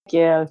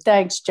you.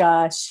 Thanks,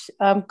 Josh.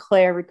 I'm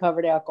Claire,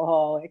 recovered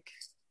alcoholic.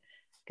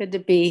 Good to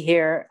be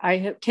here.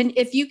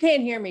 If you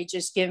can't hear me,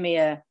 just give me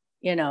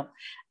you know,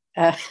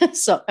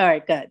 so, all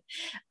right, good.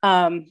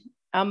 Um,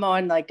 I'm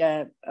on like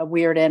a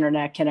weird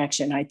internet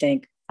connection, I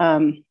think.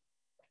 I'm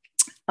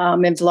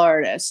in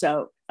Florida,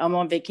 so I'm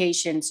on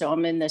vacation. So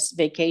I'm in this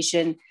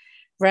vacation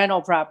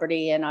rental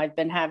property, and I've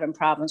been having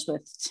problems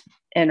with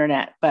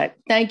internet. But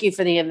thank you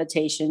for the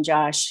invitation,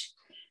 Josh.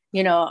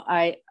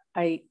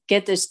 I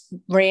get this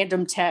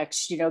random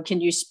text. Can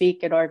you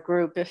speak at our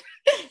group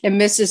in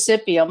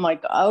Mississippi? I'm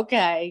like,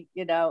 okay.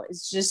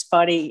 It's just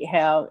funny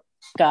how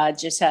God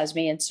just has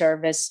me in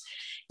service,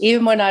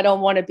 even when I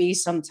don't want to be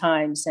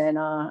sometimes, and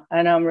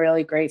I'm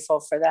really grateful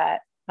for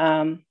that.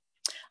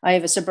 I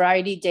have a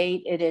sobriety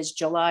date. It is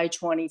July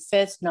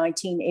 25th,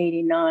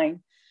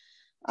 1989.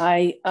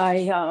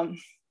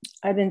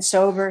 I've been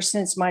sober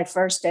since my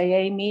first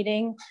AA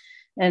meeting,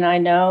 and I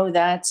know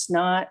that's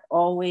not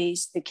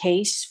always the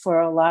case for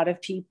a lot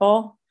of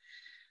people.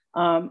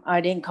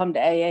 I didn't come to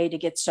AA to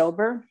get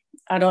sober.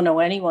 I don't know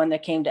anyone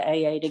that came to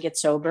AA to get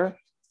sober.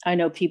 I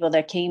know people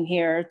that came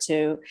here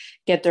to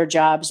get their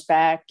jobs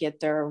back, get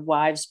their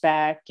wives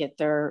back,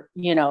 get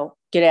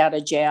out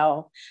of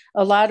jail.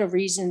 A lot of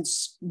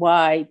reasons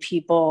why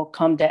people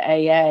come to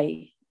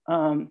AA.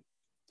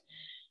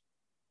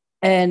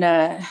 And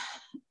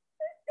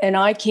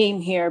I came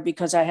here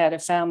because I had a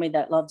family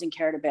that loved and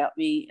cared about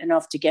me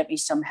enough to get me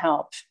some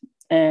help.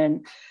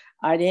 And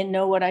I didn't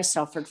know what I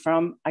suffered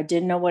from. I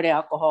didn't know what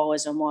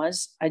alcoholism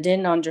was. I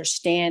didn't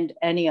understand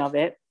any of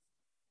it.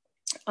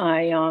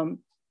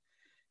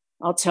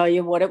 I'll tell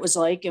you what it was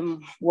like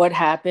and what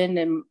happened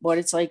and what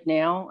it's like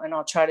now. And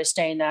I'll try to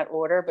stay in that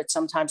order, but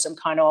sometimes I'm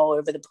kind of all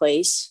over the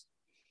place.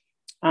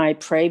 I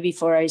pray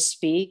before I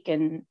speak,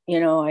 and,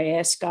 I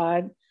ask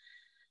God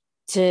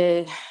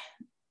to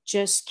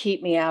just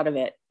keep me out of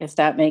it, if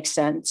that makes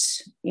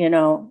sense.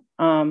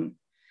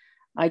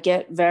 I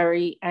get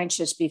very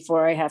anxious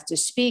before I have to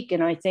speak.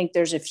 And I think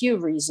there's a few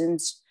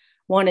reasons.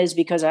 One is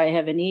because I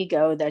have an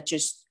ego that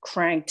just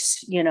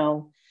cranks,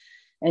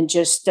 and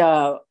just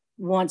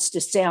wants to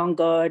sound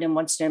good and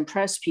wants to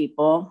impress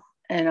people.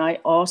 And I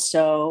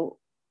also,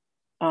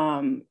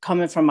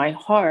 coming from my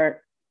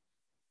heart,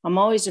 I'm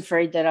always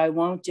afraid that I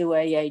won't do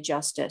AA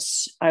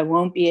justice. I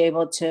won't be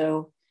able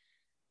to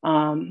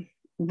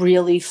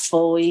really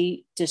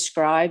fully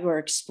describe or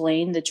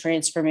explain the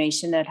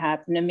transformation that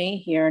happened to me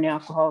here in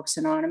Alcoholics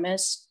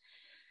Anonymous,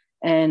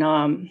 and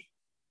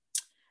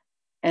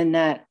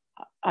that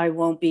I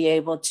won't be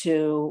able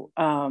to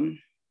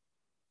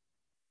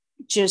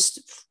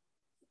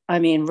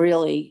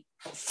really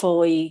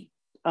fully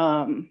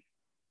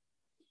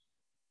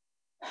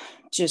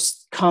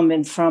just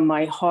coming from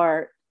my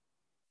heart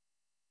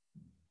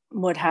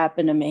what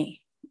happened to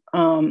me.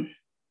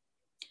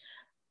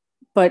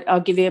 But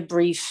I'll give you a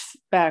brief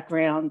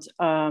background.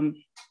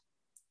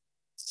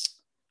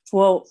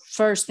 Well,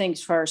 first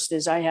things first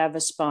is I have a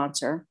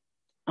sponsor.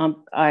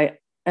 My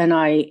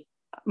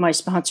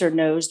sponsor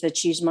knows that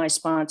she's my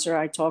sponsor.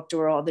 I talk to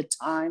her all the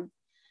time.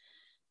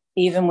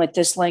 Even with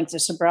this length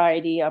of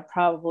sobriety, I'm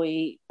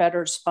probably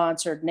better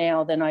sponsored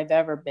now than I've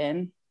ever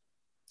been.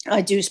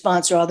 I do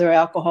sponsor other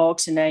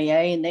alcoholics in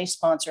AA, and they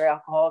sponsor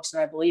alcoholics,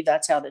 and I believe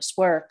that's how this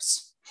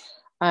works.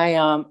 I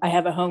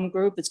have a home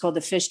group. It's called the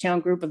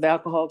Fishtown Group of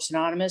Alcoholics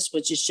Anonymous,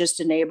 which is just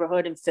a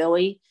neighborhood in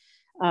Philly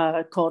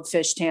called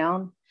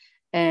Fishtown.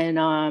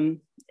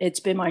 And it's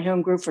been my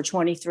home group for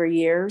 23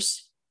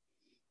 years.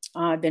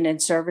 I've been in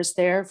service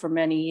there for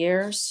many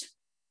years.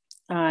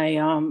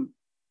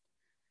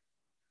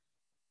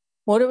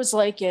 What it was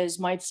like is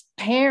my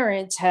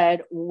parents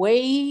had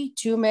way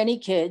too many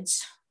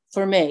kids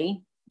for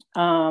me.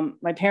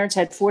 My parents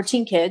had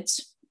 14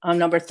 kids. I'm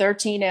number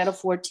 13 out of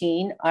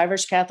 14,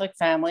 Irish Catholic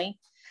family.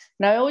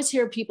 And I always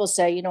hear people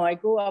say, I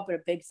grew up in a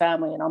big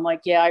family. And I'm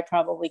like, yeah, I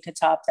probably could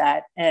top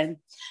that. And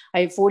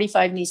I have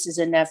 45 nieces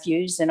and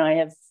nephews, and I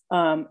have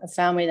a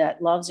family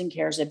that loves and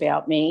cares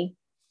about me.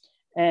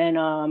 And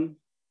I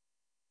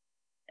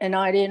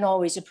didn't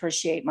always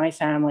appreciate my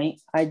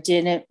family. I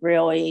didn't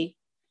really,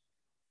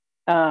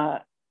 I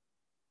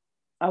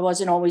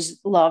wasn't always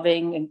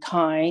loving and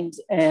kind,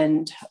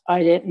 and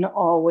I didn't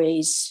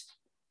always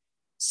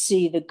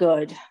see the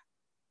good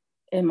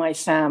in my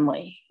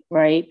family,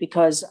 right?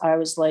 Because I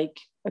was like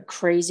a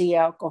crazy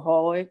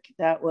alcoholic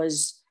that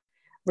was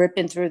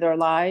ripping through their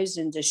lives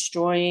and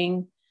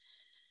destroying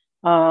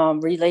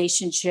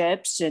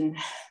relationships. And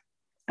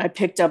I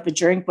picked up a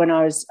drink when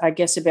I was, I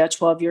guess, about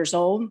 12 years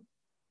old.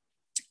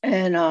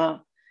 And,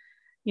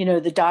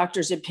 the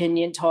doctor's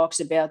opinion talks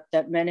about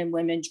that men and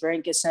women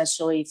drink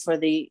essentially for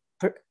the,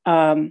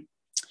 I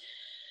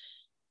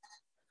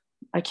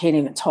can't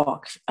even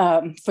talk,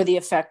 for the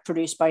effect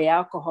produced by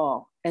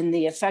alcohol. And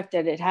the effect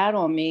that it had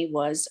on me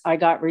was I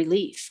got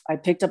relief. I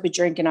picked up a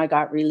drink and I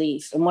got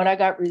relief. And what I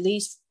got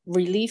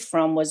relief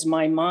from was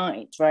my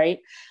mind, right?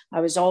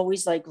 I was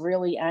always like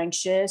really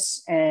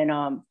anxious,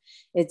 and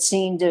it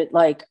seemed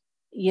like,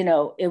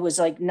 it was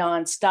like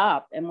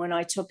nonstop. And when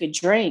I took a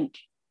drink,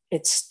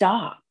 it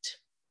stopped.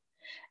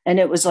 And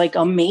it was like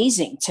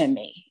amazing to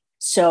me.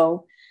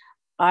 So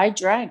I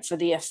drank for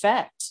the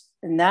effect,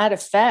 and that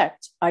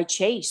effect I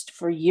chased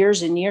for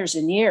years and years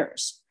and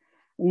years.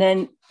 And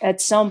then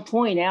at some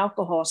point,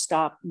 alcohol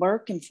stopped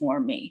working for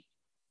me.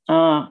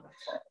 I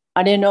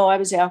didn't know I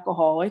was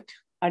alcoholic.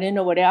 I didn't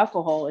know what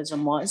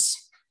alcoholism was.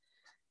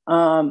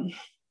 I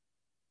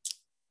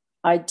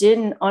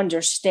didn't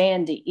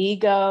understand the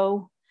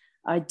ego.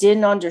 I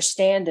didn't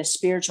understand the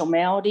spiritual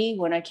malady.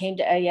 When I came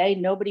to AA,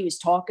 nobody was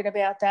talking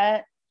about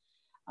that.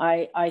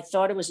 I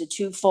thought it was a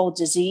twofold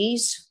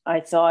disease.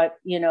 I thought,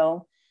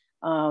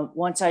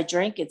 once I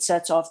drink, it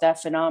sets off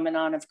that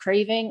phenomenon of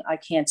craving. I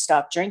can't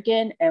stop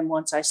drinking. And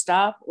once I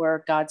stop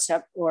or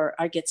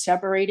I get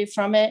separated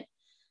from it,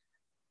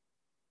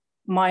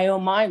 my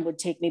own mind would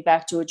take me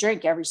back to a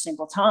drink every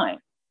single time.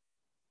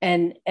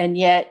 And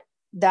yet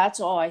that's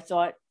all I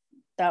thought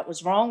that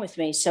was wrong with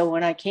me. So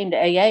when I came to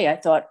AA, I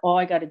thought all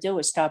I got to do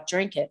is stop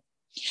drinking.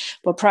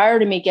 But prior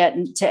to me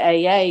getting to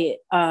AA,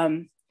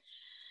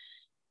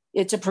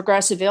 it's a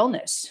progressive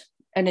illness,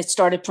 and it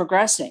started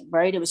progressing,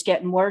 right? It was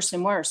getting worse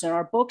and worse. And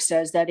our book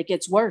says that it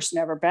gets worse,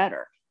 never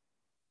better.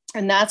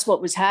 And that's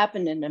what was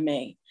happening to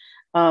me.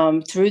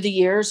 Through the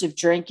years of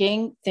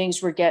drinking,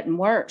 things were getting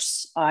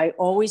worse. I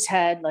always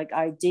had like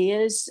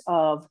ideas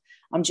of,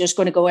 I'm just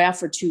going to go out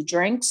for 2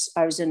 drinks.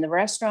 I was in the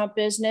restaurant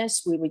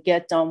business. We would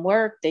get done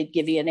work. They'd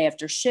give you an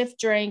after shift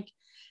drink.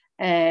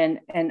 And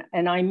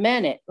I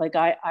meant it. Like,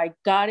 I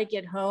got to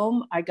get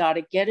home. I got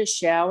to get a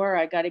shower.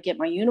 I got to get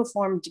my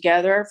uniform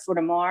together for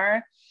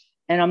tomorrow.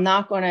 And I'm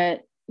not going to,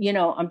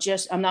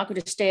 I'm not going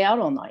to stay out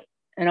all night,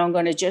 and I'm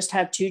going to just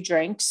have 2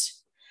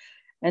 drinks.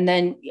 And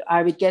then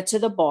I would get to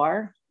the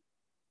bar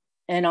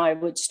and I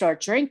would start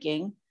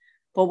drinking.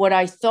 But what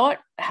I thought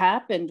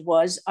happened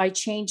was I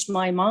changed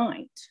my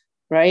mind,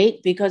 right?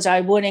 Because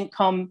I wouldn't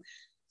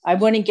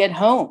get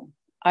home.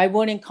 I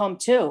wouldn't come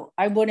to.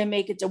 I wouldn't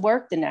make it to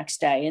work the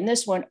next day. And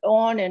this went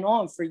on and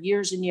on for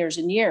years and years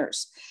and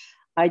years.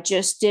 I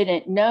just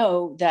didn't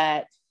know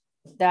that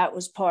that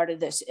was part of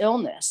this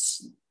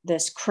illness,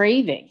 this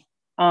craving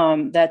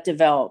that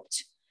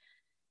developed.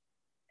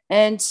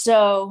 And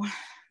so,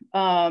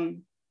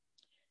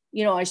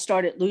 I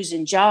started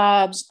losing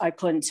jobs. I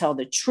couldn't tell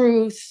the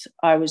truth.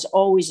 I was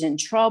always in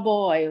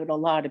trouble. I owed a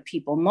lot of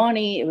people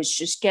money. It was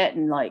just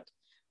getting like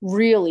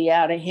really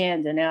out of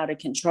hand and out of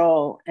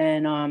control.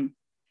 And,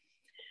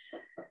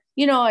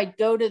 I'd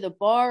go to the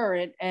bar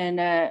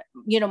and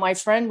my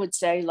friend would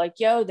say like,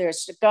 yo,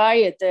 there's a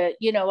guy at the,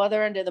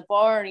 other end of the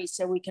bar. And he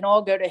said, we can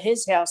all go to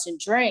his house and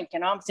drink.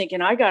 And I'm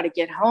thinking, I got to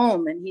get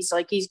home. And he's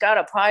like, he's got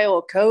a pile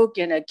of Coke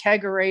and a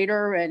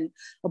kegerator and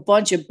a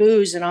bunch of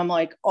booze. And I'm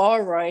like,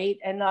 all right.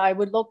 And I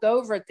would look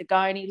over at the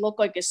guy and he looked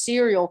like a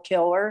serial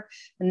killer.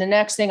 And the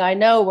next thing I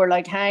know, we're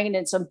like hanging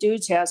in some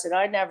dude's house that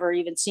I'd never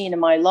even seen in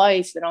my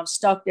life. And I'm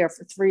stuck there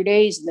for 3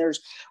 days and there's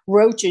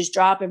roaches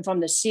dropping from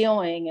the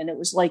ceiling. And it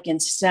was like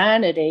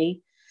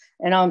insanity.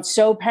 And I'm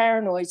so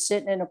paranoid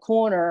sitting in a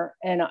corner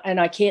and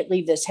I can't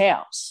leave this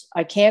house.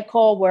 I can't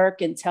call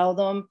work and tell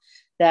them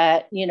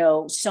that,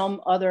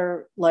 some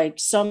other, like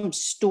some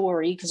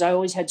story, because I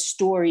always had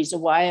stories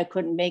of why I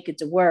couldn't make it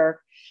to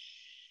work.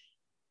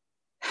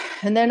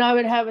 And then I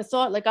would have a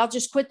thought like, I'll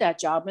just quit that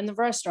job in the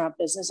restaurant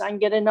business. I can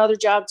get another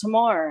job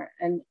tomorrow.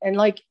 And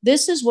like,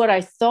 this is what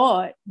I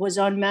thought was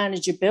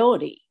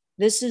unmanageability.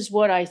 This is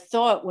what I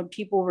thought when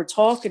people were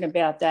talking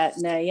about that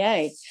in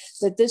AA,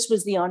 that this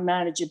was the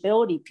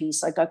unmanageability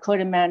piece. Like I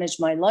couldn't manage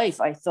my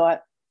life. I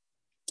thought,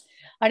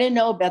 I didn't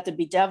know about the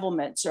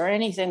bedevilments or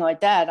anything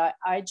like that.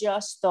 I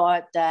just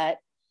thought that,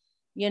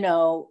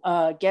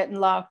 getting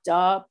locked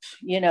up,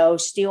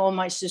 stealing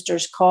my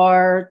sister's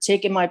car,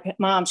 taking my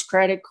mom's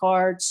credit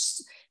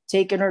cards,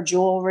 taking her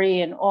jewelry,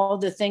 and all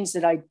the things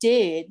that I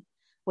did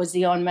was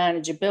the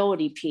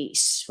unmanageability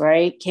piece,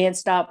 right? Can't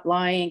stop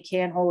lying,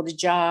 can't hold a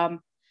job.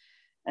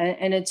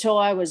 And until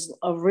I was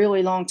a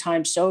really long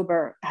time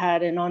sober,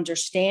 had an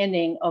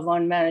understanding of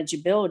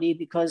unmanageability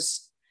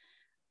because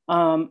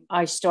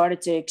I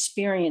started to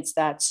experience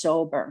that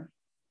sober.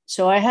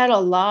 So I had a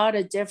lot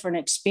of different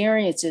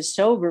experiences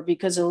sober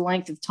because of the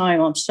length of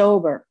time I'm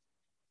sober.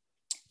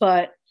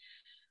 But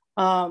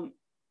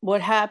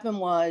what happened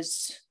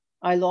was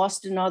I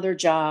lost another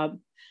job.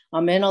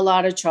 I'm in a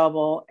lot of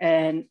trouble.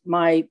 And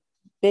my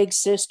big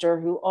sister,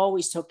 who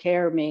always took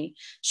care of me,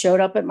 showed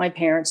up at my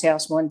parents'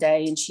 house one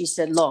day and she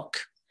said, look,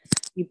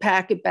 you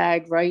pack a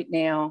bag right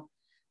now,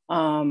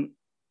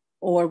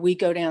 or we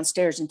go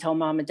downstairs and tell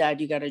mom and dad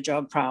you got a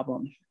drug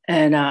problem.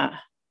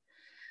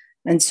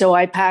 And so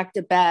I packed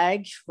a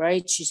bag,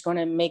 right? She's going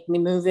to make me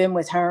move in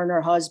with her and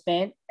her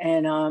husband.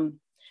 And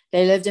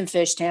they lived in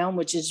Fishtown,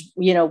 which is,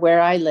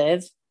 where I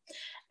live.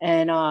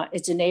 And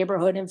it's a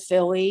neighborhood in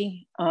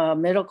Philly,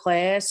 middle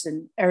class,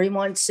 and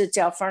everyone sits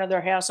out front of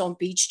their house on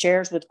beach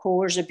chairs with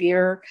coolers of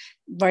beer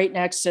right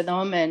next to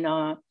them.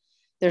 And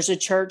there's a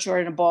church or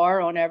a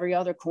bar on every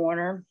other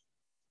corner.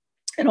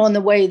 And on the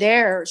way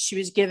there, she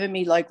was giving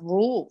me like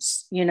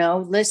rules,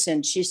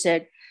 listen, she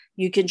said,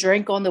 you can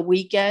drink on the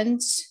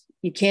weekends.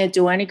 You can't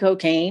do any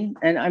cocaine.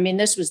 And I mean,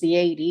 this was the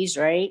 80s,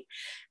 right?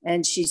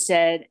 And she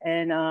said,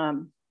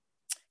 and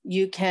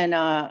you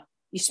can,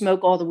 you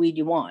smoke all the weed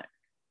you want.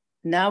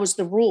 And that was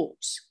the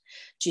rules.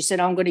 She said,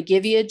 I'm going to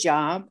give you a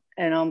job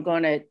and I'm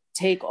going to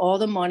take all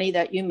the money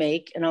that you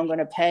make and I'm going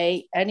to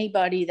pay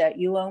anybody that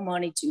you owe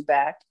money to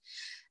back.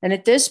 And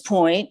at this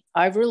point,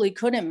 I really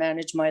couldn't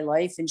manage my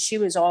life. And she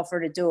was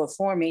offered to do it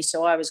for me.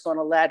 So I was going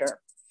to let her.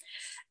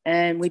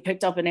 And we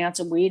picked up an ounce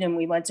of weed and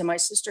we went to my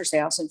sister's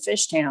house in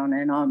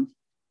Fishtown.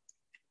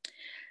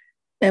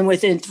 And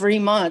within 3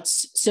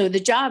 months, so the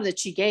job that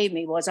she gave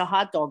me was a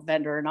hot dog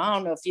vendor. And I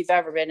don't know if you've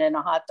ever been in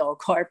a hot dog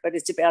cart, but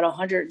it's about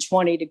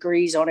 120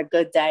 degrees on a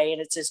good day.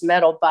 And it's this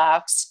metal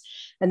box.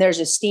 And there's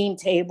a steam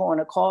table and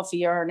a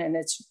coffee urn. And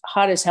it's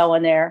hot as hell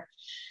in there.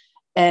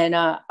 And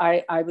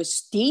I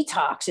was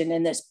detoxing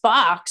in this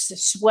box,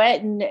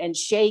 sweating and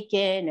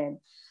shaking.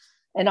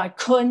 And I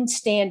couldn't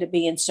stand to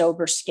be in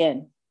sober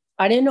skin.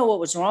 I didn't know what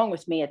was wrong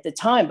with me at the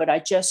time, but I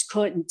just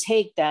couldn't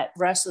take that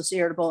restless,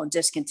 irritable, and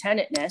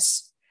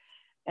discontentedness.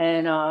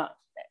 And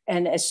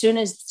as soon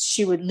as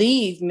she would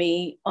leave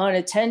me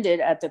unattended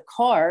at the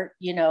cart,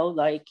 you know,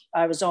 like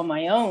I was on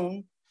my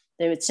own,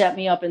 they would set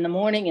me up in the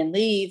morning and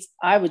leave.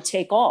 I would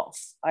take off.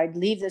 I'd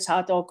leave this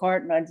hot dog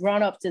cart and I'd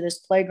run up to this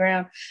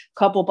playground a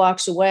couple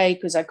blocks away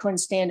because I couldn't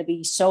stand to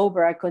be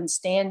sober. I couldn't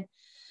stand,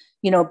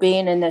 you know,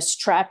 being in this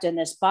trapped in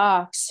this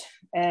box.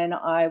 And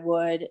I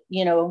would,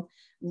 you know,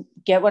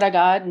 get what I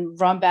got and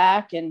run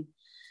back. And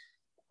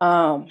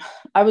I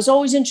was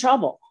always in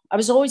trouble. I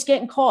was always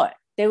getting caught.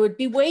 They would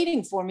be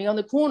waiting for me on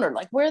the corner.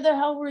 Like, where the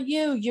hell were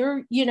you?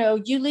 You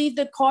leave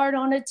the cart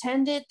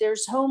unattended.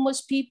 There's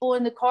homeless people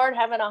in the cart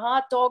having a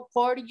hot dog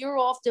party. You're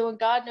off doing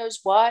God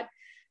knows what.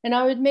 And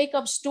I would make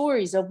up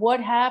stories of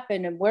what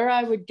happened and where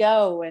I would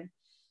go. And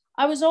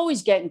I was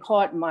always getting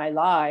caught in my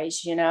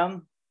lies, you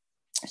know?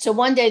 So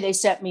one day they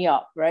set me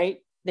up, right?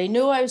 They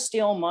knew I was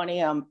stealing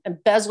money. I'm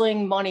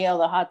embezzling money out of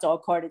the hot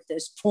dog cart at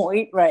this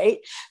point, right?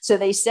 So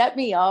they set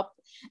me up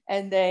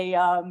and they,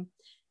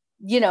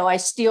 I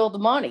steal the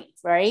money,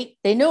 right?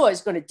 They knew I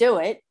was going to do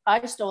it.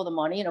 I stole the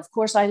money. And of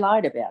course I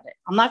lied about it.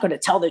 I'm not going to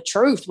tell the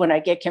truth when I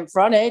get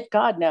confronted.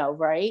 God, no.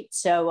 Right.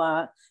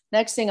 So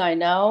next thing I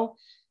know,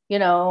 you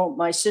know,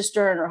 my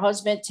sister and her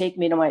husband take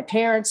me to my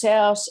parents'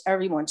 house.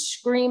 Everyone's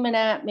screaming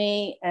at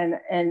me. And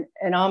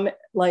I'm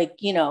like,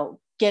 you know,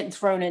 getting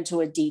thrown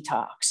into a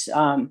detox.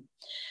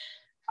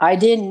 I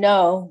didn't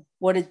know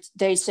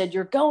they said,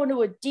 you're going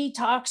to a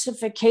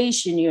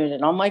detoxification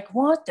unit. I'm like,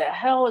 what the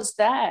hell is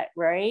that?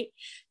 Right.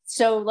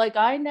 So like,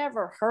 I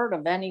never heard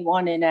of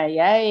anyone in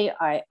AA.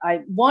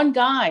 One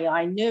guy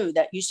I knew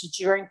that used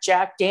to drink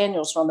Jack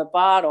Daniels from the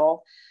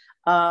bottle.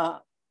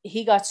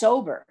 He got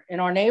sober in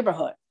our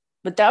neighborhood,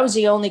 but that was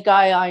the only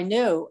guy I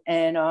knew.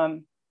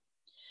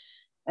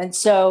 And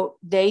so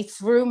they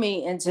threw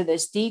me into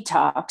this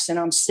detox and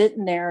I'm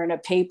sitting there in a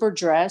paper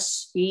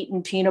dress,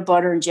 eating peanut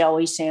butter and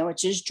jelly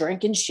sandwiches,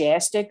 drinking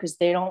Shasta because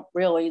they don't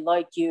really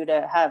like you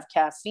to have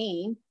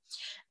caffeine.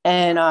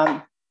 And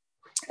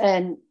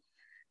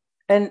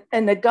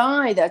the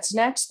guy that's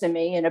next to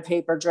me in a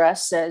paper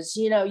dress says,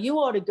 you know, you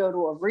ought to go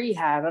to a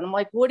rehab. And I'm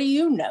like, what do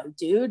you know,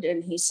 dude?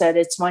 And he said,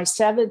 it's my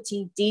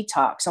 17th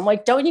detox. I'm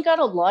like, don't you got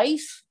a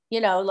life? You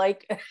know,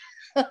 like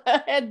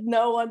I had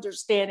no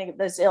understanding of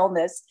this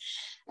illness.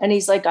 And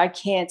he's like, I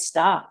can't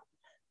stop.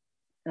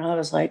 And I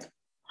was like,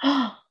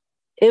 oh.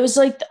 It was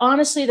like,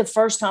 honestly, the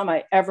first time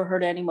I ever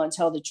heard anyone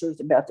tell the truth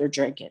about their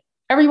drinking.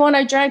 Everyone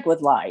I drank with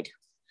lied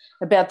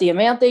about the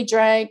amount they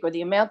drank or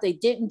the amount they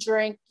didn't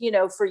drink, you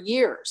know, for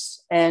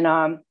years. And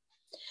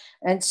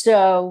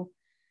so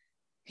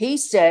he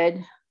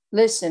said,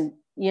 listen,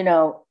 you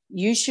know,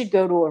 you should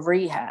go to a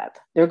rehab.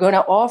 They're going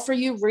to offer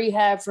you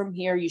rehab from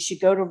here. You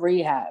should go to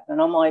rehab.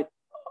 And I'm like,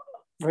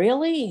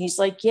 really? He's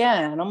like,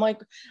 yeah. And I'm like,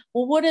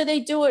 well, what do they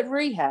do at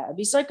rehab?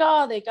 He's like,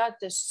 oh, they got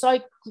this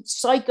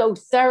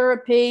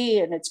psychotherapy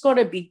and it's going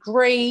to be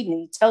great. And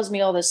he tells me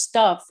all this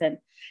stuff and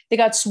they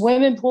got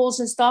swimming pools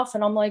and stuff.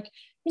 And I'm like,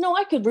 you know,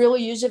 I could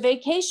really use a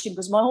vacation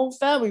because my whole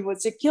family would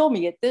kill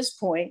me at this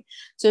point.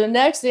 So the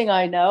next thing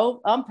I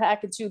know, I'm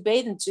packing 2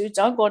 bathing suits.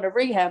 I'm going to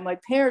rehab. My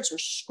parents were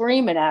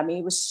screaming at me.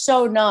 It was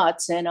so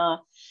nuts. And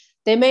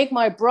they make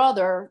my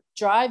brother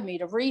drive me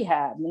to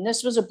rehab. And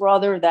this was a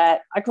brother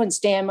that I couldn't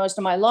stand most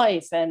of my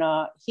life. And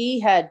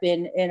he had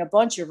been in a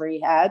bunch of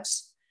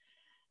rehabs.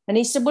 And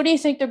he said, what do you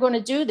think they're going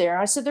to do there?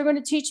 I said, they're going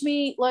to teach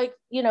me, like,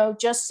 you know,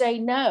 just say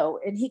no.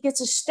 And he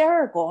gets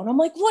hysterical. And I'm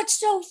like, what's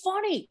so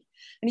funny?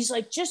 And he's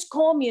like, just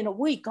call me in a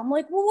week. I'm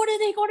like, well, what are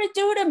they going to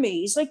do to me?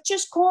 He's like,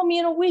 just call me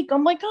in a week.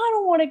 I'm like, I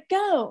don't want to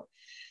go.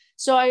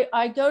 So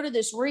I go to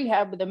this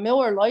rehab with a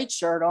Miller Lite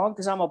shirt on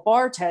because I'm a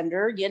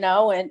bartender, you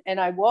know, and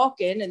I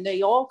walk in and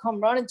they all come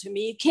running to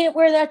me. You can't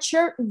wear that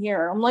shirt in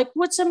here. I'm like,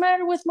 what's the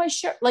matter with my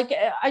shirt? Like,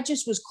 I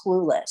just was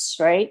clueless.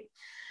 Right.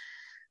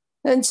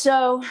 And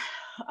so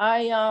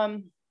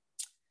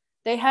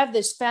they have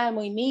this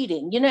family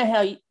meeting. You know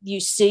how you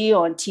see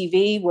on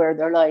TV where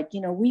they're like,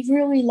 you know, we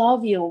really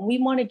love you and we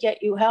want to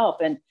get you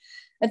help. And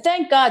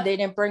thank God they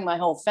didn't bring my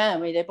whole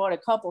family. They brought a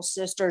couple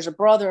sisters, a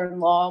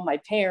brother-in-law, my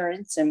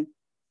parents. And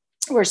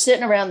we're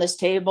sitting around this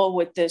table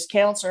with this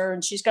counselor,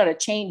 and she's got a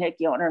chain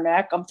hickey on her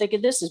neck. I'm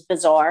thinking, this is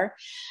bizarre.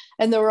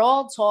 And they're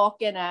all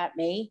talking at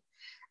me.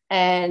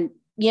 And,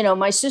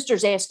 my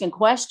sister's asking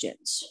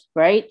questions,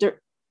 right?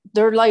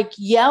 They're like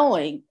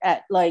yelling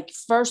at, like,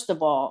 first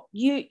of all,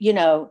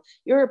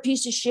 you're a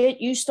piece of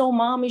shit. You stole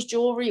mommy's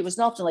jewelry. It was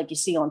nothing like you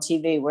see on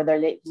TV where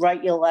they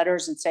write you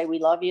letters and say, we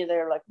love you.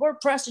 They're like, we're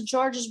pressing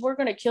charges. We're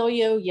going to kill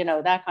you,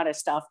 that kind of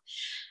stuff.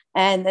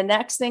 And the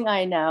next thing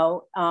I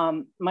know,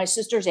 my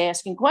sister's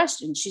asking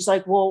questions. She's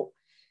like, well,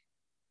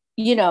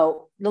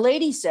 the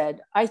lady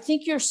said, I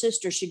think your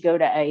sister should go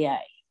to AA.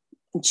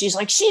 And she's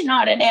like, she's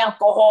not an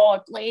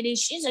alcoholic lady.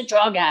 She's a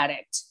drug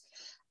addict.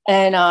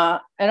 And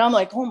I'm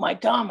like, oh my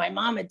God, my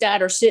mom and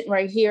dad are sitting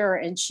right here.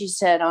 And she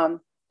said,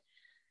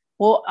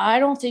 well, I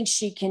don't think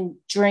she can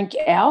drink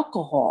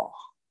alcohol.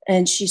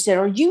 And she said,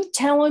 are you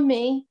telling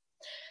me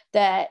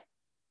that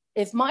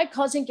if my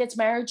cousin gets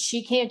married,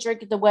 she can't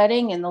drink at the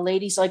wedding? And the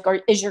lady's like,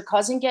 is your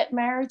cousin getting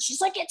married?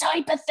 She's like, it's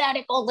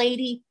hypothetical,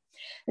 lady.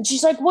 And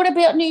she's like, what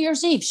about New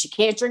Year's Eve? She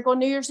can't drink on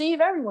New Year's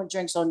Eve. Everyone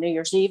drinks on New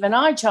Year's Eve. And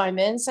I chime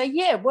in and say,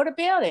 yeah, what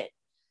about it?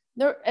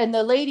 And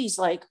the lady's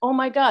like, oh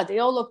my God, they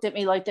all looked at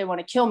me like they want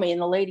to kill me.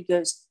 And the lady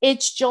goes,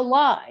 it's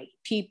July,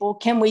 people.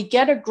 Can we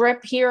get a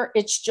grip here?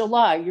 It's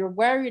July. You're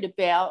worried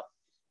about,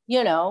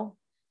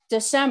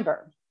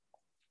 December.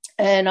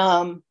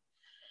 And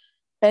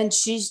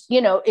she's,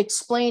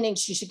 explaining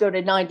she should go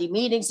to 90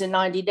 meetings in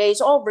 90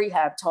 days, all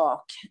rehab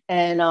talk.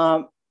 And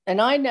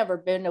I'd never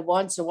been to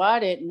one, so I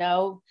didn't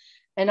know.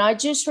 And I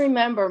just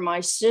remember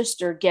my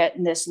sister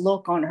getting this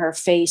look on her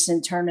face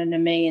and turning to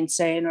me and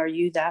saying, are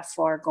you that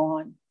far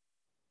gone?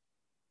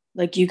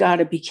 Like, you got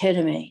to be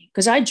kidding me.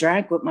 Because I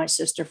drank with my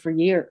sister for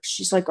years.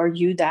 She's like, are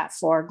you that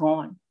far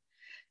gone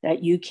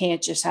that you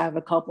can't just have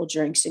a couple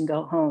drinks and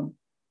go home?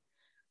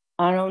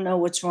 I don't know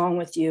what's wrong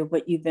with you,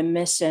 but you've been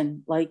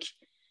missing. Like,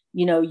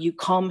 you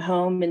come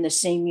home in the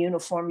same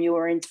uniform you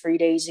were in 3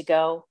 days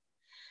ago.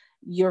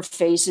 Your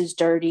face is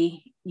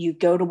dirty. You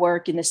go to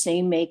work in the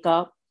same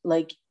makeup.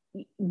 Like,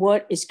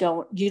 what is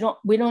going,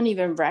 we don't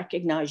even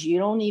recognize you. You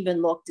don't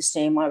even look the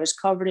same. I was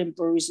covered in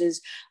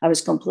bruises. I was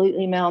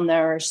completely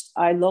malnourished.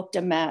 I looked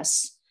a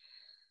mess.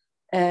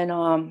 And,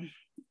 I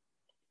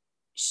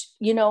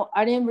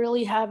didn't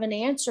really have an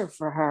answer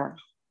for her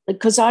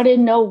because I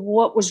didn't know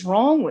what was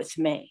wrong with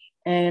me.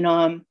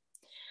 And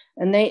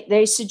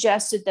they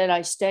suggested that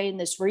I stay in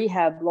this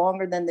rehab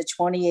longer than the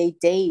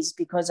 28 days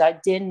because I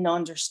didn't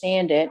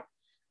understand it.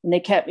 And they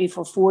kept me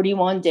for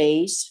 41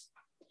 days.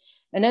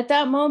 And at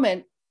that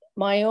moment,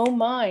 my own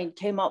mind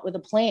came up with a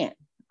plan.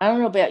 I don't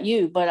know about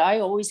you, but I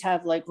always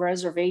have like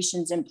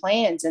reservations and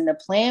plans. And the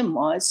plan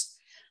was,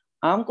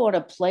 I'm going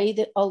to play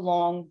I'm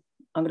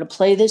going to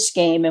play this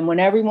game. And when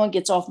everyone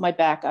gets off my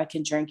back, I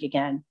can drink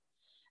again.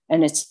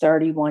 And it's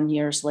 31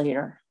 years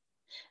later.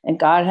 And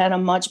God had a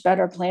much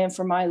better plan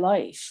for my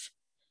life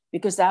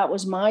because that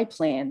was my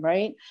plan,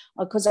 right?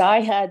 Because I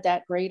had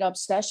that great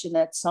obsession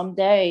that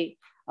someday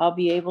I'll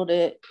be able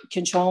to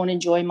control and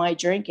enjoy my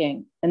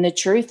drinking. And the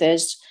truth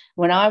is,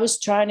 when I was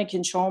trying to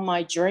control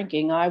my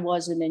drinking, I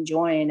wasn't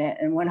enjoying it.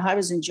 And when I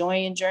was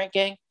enjoying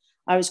drinking,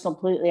 I was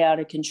completely out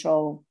of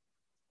control.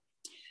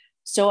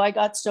 So I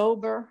got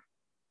sober.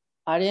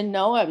 I didn't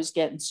know I was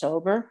getting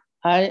sober.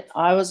 I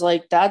was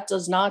like, that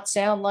does not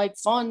sound like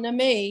fun to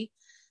me.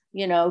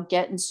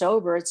 Getting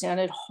sober, it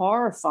sounded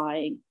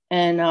horrifying.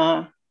 And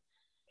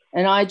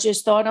I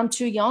just thought, I'm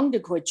too young to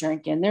quit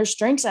drinking. There's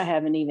drinks I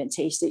haven't even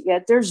tasted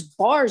yet. There's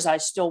bars I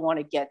still want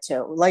to get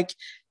to. Like,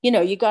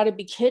 you got to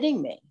be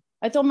kidding me.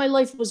 I thought my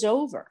life was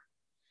over.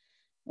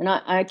 And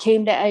I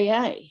came to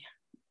AA.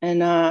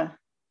 And I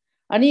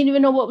didn't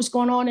even know what was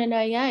going on in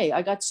AA.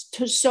 I got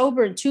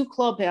sober in 2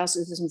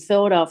 clubhouses in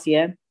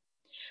Philadelphia.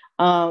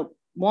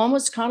 One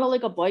was kind of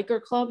like a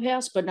biker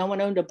clubhouse, but no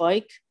one owned a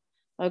bike.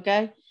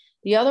 Okay.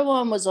 The other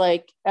one was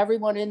like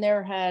everyone in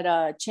there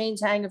had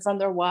chains hanging from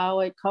their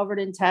wallet, covered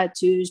in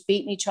tattoos,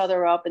 beating each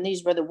other up. And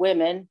these were the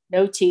women,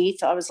 no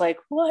teeth. I was like,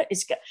 what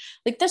is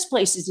like, this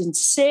place is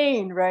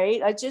insane,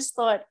 right? I just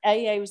thought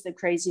AA was the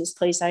craziest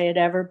place I had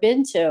ever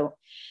been to.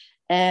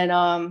 And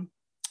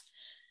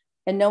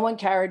no one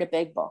carried a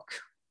big book.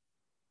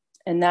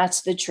 And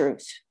that's the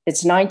truth.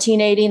 It's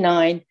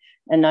 1989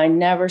 and I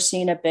never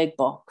seen a big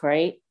book,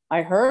 right?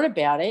 I heard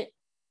about it.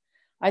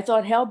 I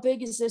thought, how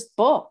big is this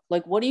book?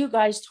 Like, what are you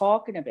guys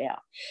talking about?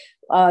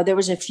 There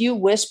was a few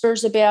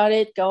whispers about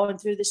it going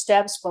through the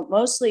steps, but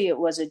mostly it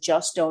was a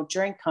just don't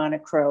drink kind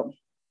of crew.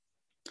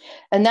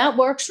 And that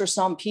works for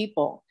some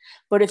people.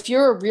 But if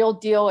you're a real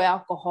deal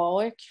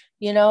alcoholic,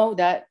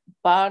 that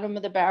bottom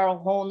of the barrel,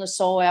 hole in the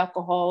soul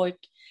alcoholic,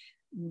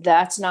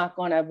 that's not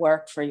going to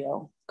work for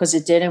you because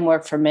it didn't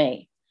work for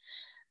me.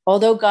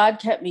 Although God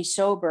kept me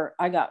sober,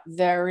 I got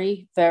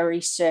very,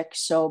 very sick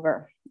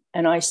sober.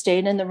 And I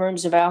stayed in the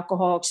rooms of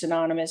Alcoholics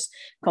Anonymous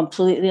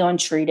completely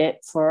untreated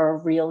for a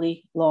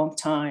really long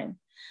time.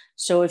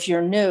 So if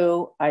you're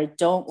new, I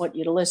don't want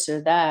you to listen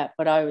to that,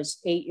 but I was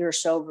 8 years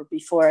sober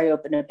before I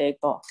opened a big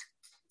book.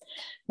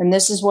 And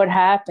this is what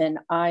happened.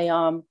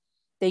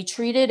 They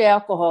treated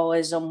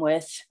alcoholism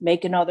with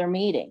make another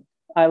meeting.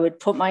 I would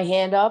put my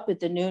hand up at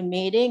the noon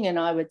meeting and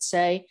I would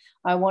say,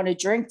 I want to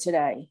drink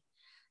today.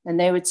 And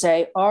they would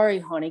say, Ari,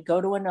 honey, go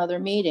to another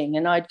meeting.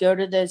 And I'd go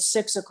to the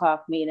 6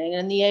 o'clock meeting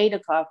and the 8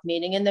 o'clock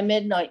meeting and the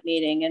midnight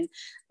meeting.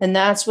 And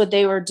that's what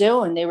they were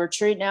doing. They were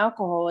treating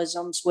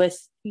alcoholism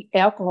with,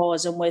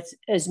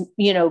 as,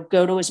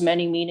 go to as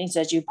many meetings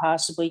as you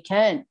possibly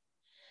can.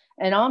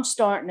 And I'm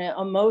starting to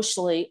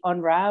emotionally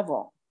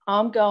unravel.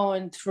 I'm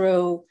going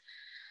through,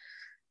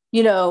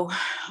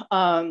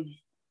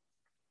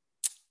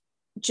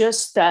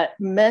 just that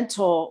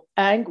mental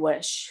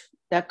anguish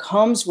that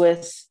comes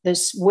with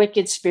this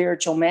wicked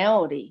spiritual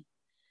malady.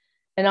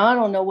 And I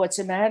don't know what's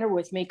the matter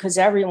with me because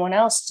everyone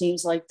else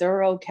seems like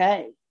they're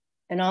okay.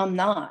 And I'm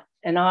not.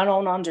 And I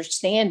don't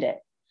understand it.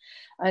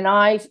 And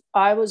I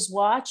was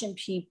watching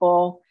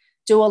people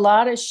do a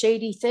lot of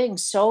shady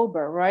things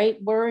sober, right?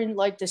 We're in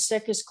like the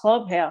sickest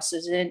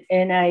clubhouses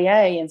in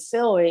AA in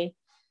Philly,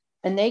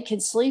 and they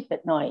can sleep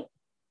at night.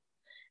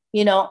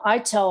 I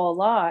tell a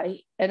lie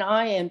and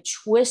I am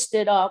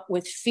twisted up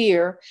with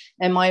fear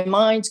and my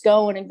mind's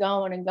going and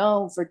going and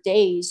going for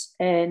days.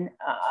 And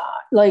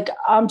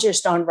I'm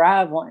just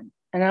unraveling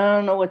and I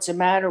don't know what's the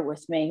matter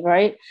with me,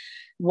 right?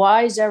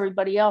 Why does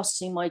everybody else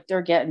seem like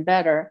they're getting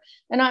better?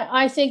 And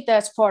I think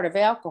that's part of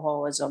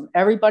alcoholism.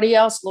 Everybody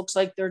else looks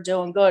like they're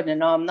doing good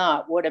and I'm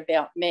not. What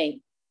about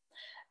me?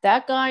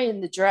 That guy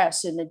in the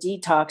dress in the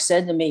detox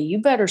said to me,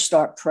 you better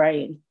start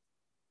praying.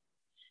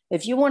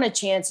 If you want a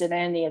chance at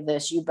any of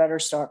this, you better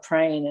start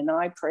praying. And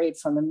I prayed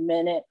from the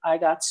minute I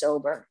got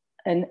sober.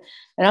 And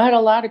I had a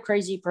lot of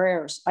crazy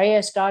prayers. I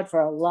asked God for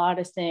a lot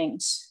of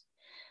things.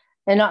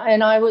 And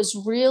I was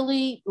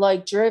really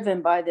like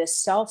driven by this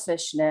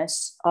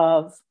selfishness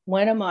of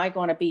when am I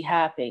going to be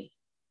happy?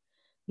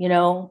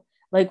 When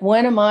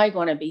am I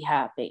going to be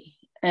happy?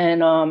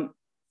 And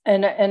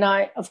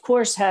I, of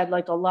course, had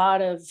like a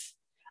lot of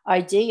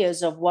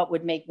ideas of what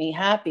would make me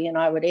happy. And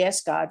I would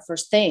ask God for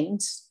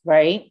things,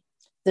 right?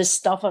 This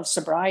stuff of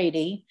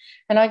sobriety.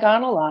 And I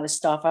got a lot of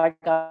stuff. I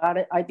got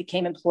it. I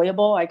became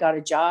employable. I got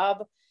a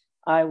job.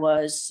 I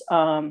was,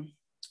 I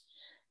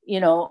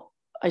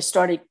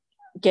started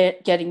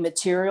getting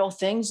material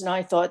things. And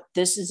I thought,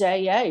 this is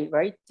AA,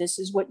 right? This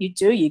is what you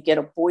do. You get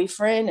a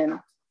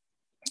boyfriend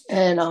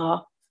and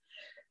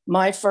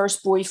my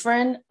first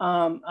boyfriend,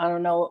 I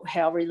don't know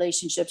how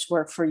relationships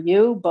work for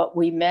you, but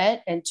we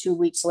met and 2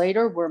 weeks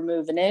later we're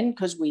moving in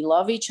because we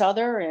love each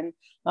other. And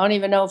I don't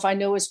even know if I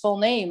knew his full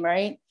name,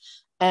 right?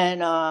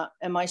 And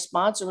my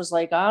sponsor was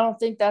like, I don't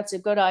think that's a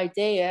good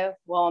idea.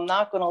 Well, I'm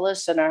not going to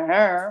listen to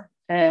her.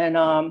 And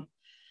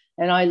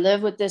I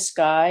lived with this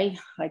guy.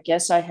 I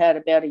guess I had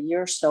about a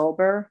year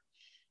sober.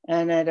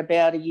 And at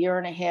about a year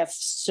and a half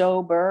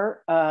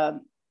sober,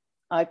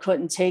 I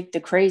couldn't take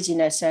the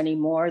craziness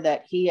anymore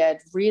that he had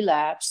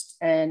relapsed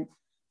and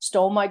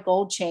stole my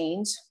gold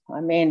chains.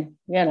 I mean,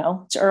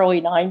 it's early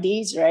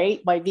 90s,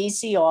 right? My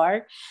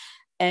VCR.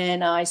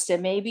 And I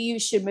said, maybe you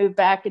should move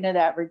back into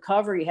that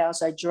recovery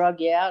house I drug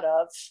you out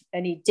of.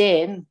 And he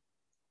did.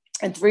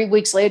 And 3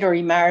 weeks later,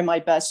 he married my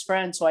best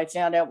friend. So I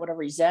found out what a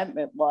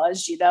resentment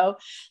was, it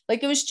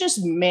was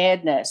just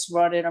madness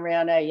running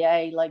around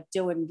AA, like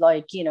doing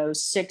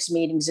 6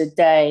 meetings a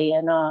day.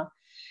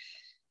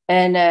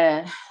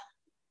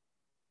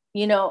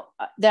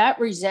 That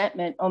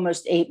resentment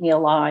almost ate me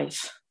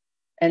alive.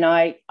 And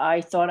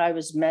I thought I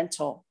was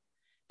mental,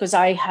 because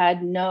I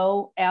had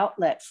no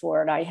outlet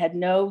for it. I had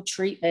no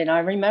treatment. I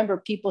remember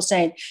people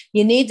saying,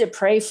 you need to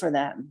pray for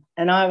them.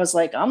 And I was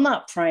like, I'm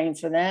not praying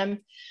for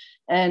them.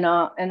 And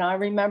I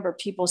remember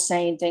people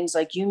saying things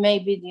like, you may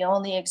be the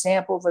only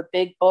example of a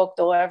big book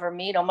they'll ever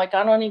meet. I'm like,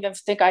 I don't even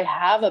think I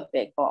have a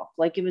big book.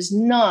 Like, it was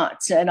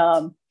nuts.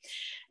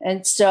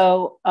 And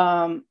so,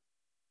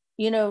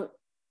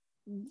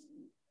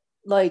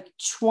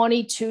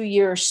 22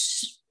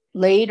 years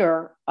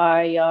later,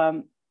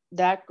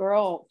 that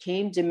girl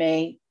came to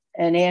me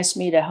and asked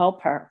me to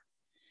help her.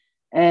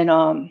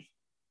 And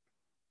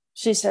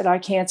she said, I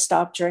can't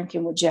stop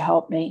drinking. Would you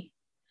help me?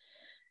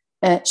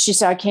 And she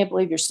said, I can't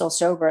believe you're still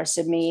sober. I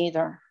said, me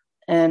either.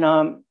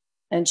 And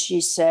she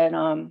said,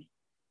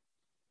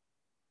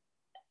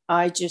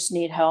 I just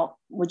need help.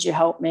 Would you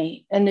help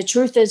me? And the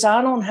truth is,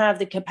 I don't have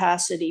the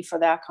capacity for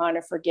that kind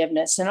of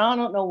forgiveness. And I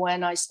don't know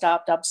when I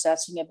stopped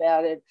obsessing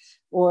about it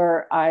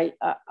or I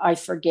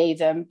forgave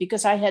him,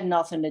 because I had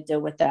nothing to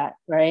do with that,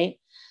 right?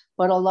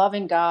 But a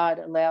loving God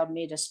allowed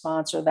me to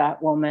sponsor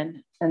that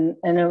woman. And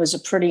it was a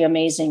pretty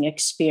amazing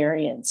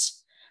experience.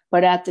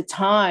 But at the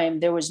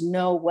time, there was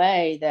no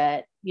way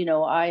that,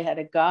 I had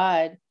a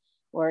God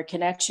or a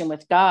connection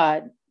with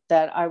God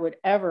that I would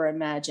ever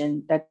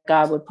imagine that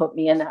God would put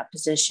me in that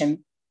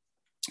position.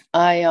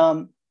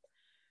 I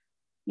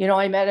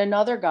met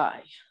another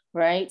guy,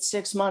 right?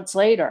 6 months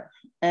later.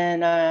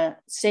 And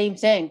same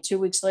thing, 2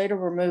 weeks later,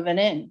 we're moving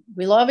in.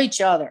 We love each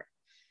other.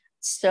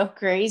 It's so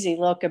crazy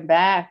looking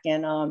back.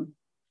 And,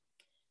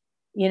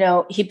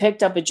 he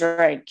picked up a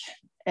drink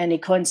and he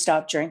couldn't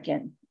stop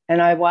drinking.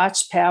 And I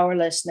watched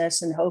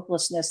powerlessness and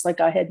hopelessness like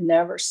I had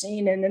never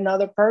seen in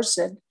another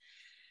person.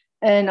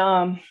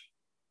 And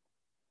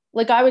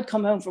like I would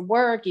come home from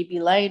work, he'd be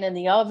laying in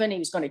the oven, he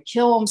was going to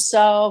kill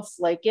himself.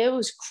 Like it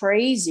was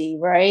crazy,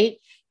 right?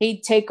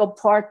 He'd take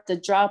apart the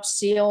drop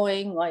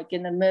ceiling like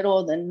in the middle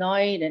of the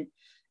night.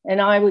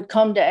 And I would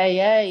come to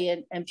AA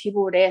and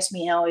people would ask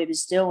me how he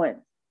was doing.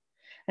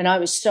 And I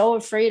was so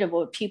afraid of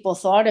what people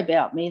thought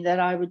about me that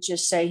I would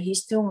just say,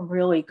 he's doing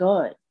really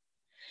good.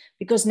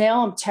 Because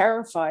now I'm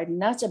terrified.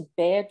 And that's a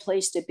bad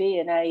place to be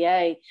in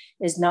AA,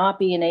 is not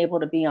being able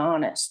to be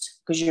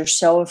honest because you're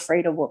so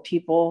afraid of what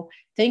people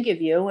think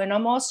of you. And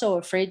I'm also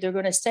afraid they're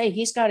going to say,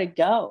 he's got to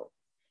go.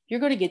 You're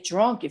going to get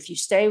drunk if you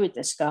stay with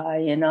this guy.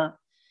 And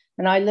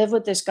I lived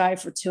with this guy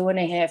for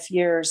 2.5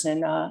 years.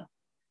 And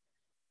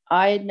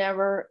I had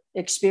never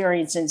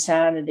experienced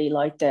insanity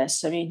like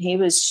this. I mean, he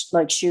was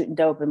like shooting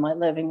dope in my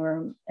living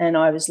room and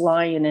I was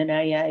lying in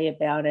AA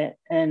about it.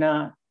 And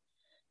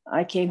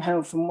I came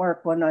home from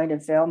work one night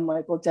and found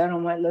Michael down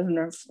on my living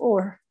room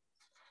floor.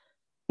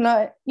 And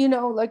I,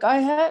 like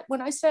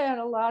when I say I had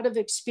a lot of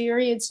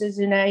experiences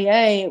in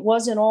AA, it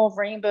wasn't all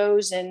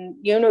rainbows and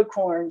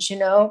unicorns,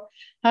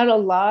 had a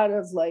lot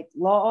of like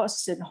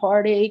loss and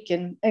heartache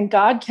and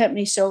God kept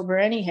me sober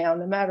anyhow,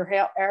 no matter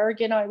how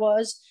arrogant I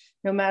was,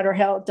 no matter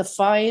how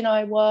defiant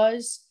I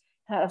was,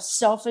 how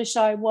selfish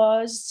I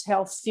was,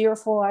 how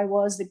fearful I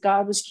was, that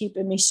God was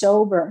keeping me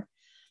sober.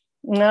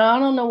 Now, I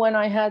don't know when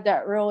I had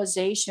that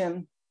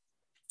realization,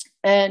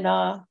 and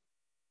I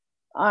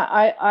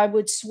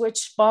would switch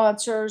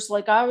sponsors.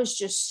 Like I was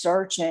just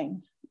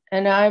searching,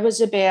 and I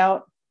was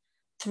about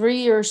 3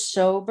 years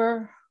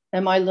sober,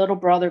 and my little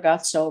brother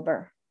got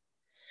sober.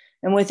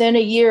 And within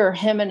a year,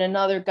 him and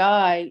another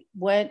guy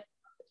went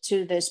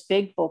to this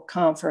big book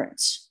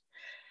conference,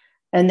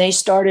 and they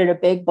started a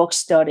big book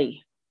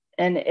study.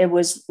 And it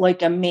was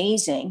like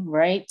amazing,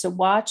 right? To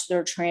watch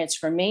their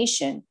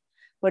transformation.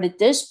 But at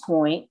this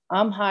point,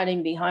 I'm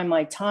hiding behind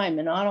my time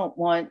and I don't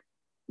want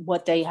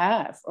what they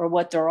have or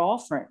what they're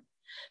offering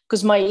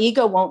because my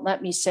ego won't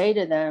let me say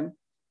to them,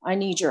 I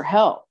need your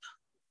help.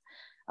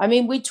 I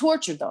mean, we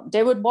tortured them.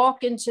 They would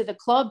walk into the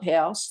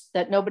clubhouse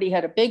that nobody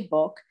had a big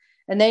book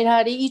and they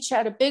each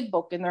had a big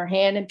book in their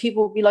hand and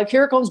people would be like,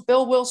 here comes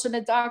Bill Wilson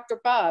and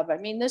Dr. Bob. I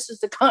mean, this is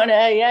the kind of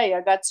AA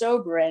I got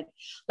sober in.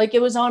 Like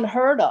it was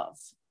unheard of.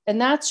 And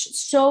that's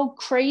so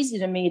crazy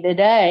to me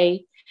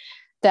today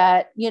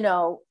that,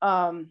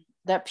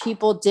 that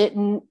people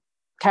didn't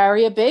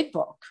carry a big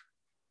book,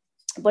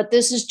 but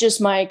this is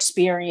just my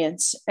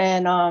experience.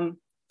 And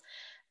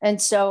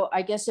so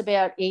I guess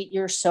about 8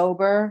 years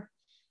sober,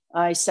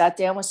 I sat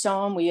down with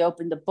someone, we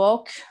opened the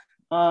book,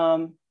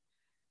 and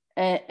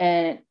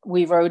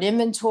we wrote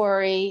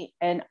inventory.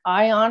 And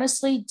I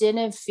honestly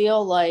didn't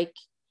feel like,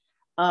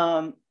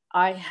 I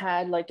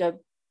had like a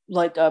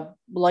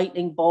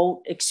lightning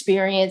bolt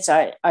experience.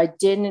 I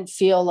didn't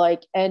feel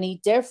like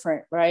any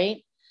different.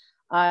 Right.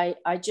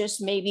 I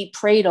just maybe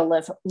prayed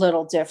a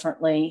little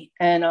differently.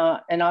 And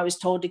I was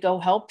told to go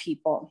help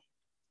people.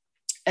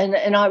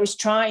 And I was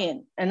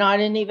trying and I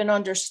didn't even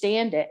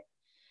understand it.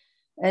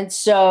 And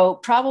so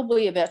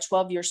probably about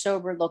 12 years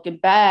sober, looking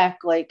back,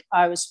 like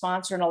I was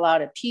sponsoring a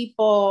lot of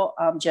people,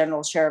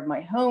 general chair of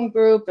my home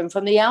group. And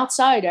from the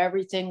outside,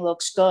 everything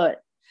looks good.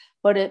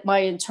 But my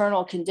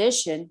internal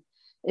condition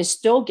is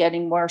still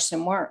getting worse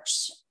and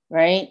worse,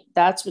 right?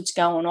 That's what's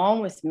going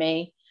on with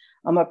me.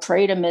 I'm a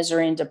prey to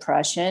misery and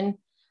depression,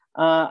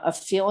 a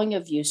feeling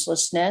of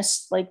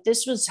uselessness. Like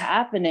this was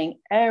happening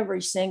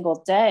every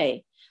single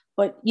day.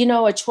 But,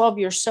 at 12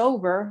 years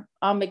sober,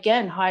 I'm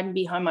again hiding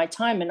behind my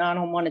time and I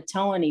don't want to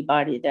tell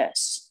anybody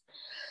this.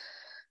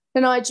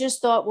 And I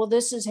just thought, well,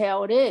 this is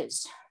how it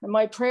is. And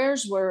my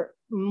prayers were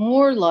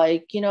more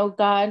like,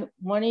 God,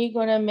 when are you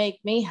going to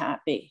make me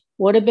happy?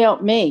 What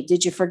about me?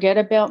 Did you forget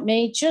about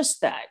me?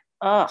 Just that.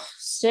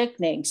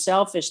 Sickening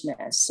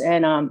selfishness.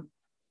 And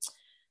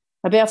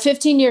about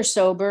 15 years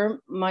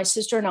sober, my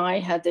sister and I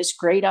had this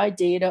great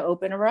idea to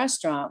open a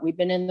restaurant. We've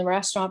been in the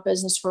restaurant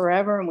business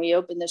forever, and we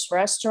opened this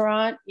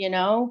restaurant,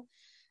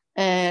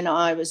 and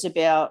I was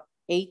about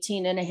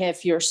 18 and a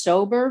half years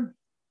sober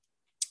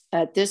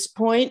at this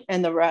point,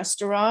 and the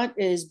restaurant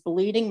is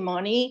bleeding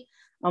money.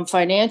 I'm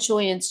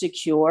financially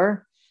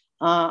insecure.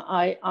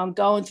 I'm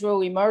going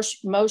through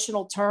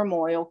emotional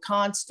turmoil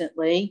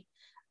constantly.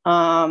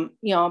 I'm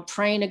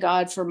praying to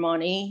God for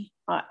money.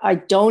 I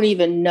don't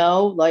even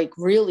know like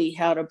really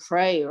how to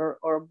pray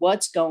or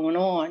what's going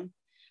on.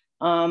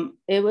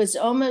 It was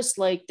almost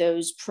like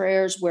those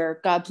prayers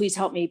where God, please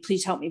help me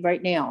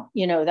right now,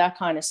 that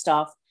kind of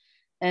stuff.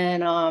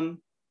 And I'm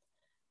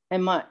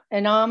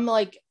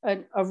like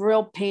a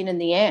real pain in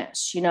the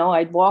ass.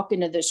 I'd walk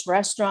into this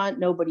restaurant,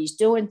 nobody's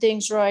doing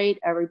things right.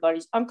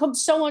 I'm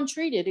so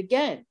untreated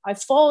again. I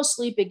fall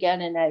asleep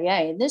again in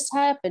AA. And this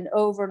happened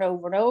over and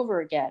over and over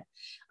again.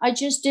 I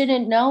just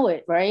didn't know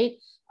it. Right.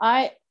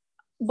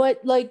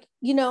 But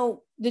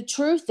the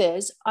truth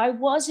is I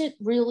wasn't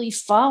really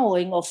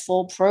following a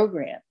full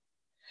program.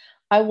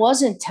 I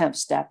wasn't 10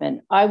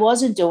 stepping. I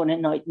wasn't doing a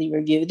nightly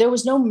review. There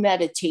was no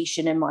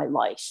meditation in my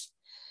life.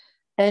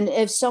 And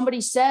if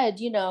somebody said,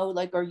 you know,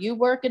 like, are you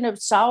working a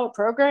solid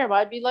program?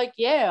 I'd be like,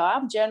 yeah,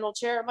 I'm general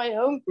chair of my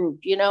home group.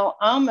 You know,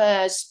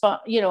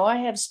 you know, I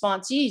have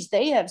sponsees.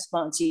 They have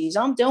sponsees.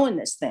 I'm doing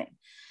this thing.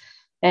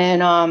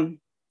 And,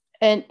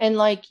 and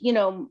like, you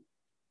know,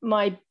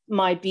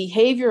 my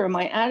behavior and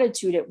my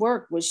attitude at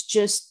work was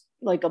just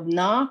like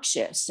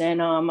obnoxious. And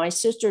my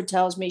sister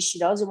tells me she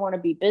doesn't want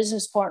to be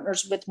business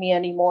partners with me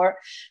anymore.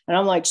 And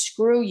I'm like,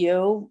 screw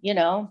you. You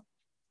know,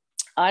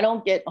 I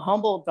don't get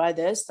humbled by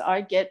this. I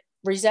get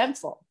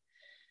resentful.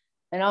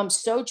 And I'm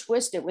so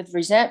twisted with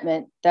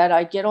resentment that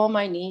I get on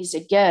my knees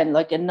again,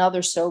 like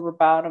another sober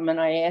bottom, and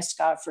I ask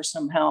God for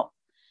some help.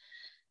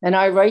 And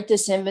I write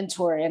this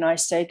inventory and I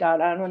say,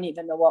 God, I don't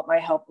even know what my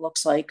help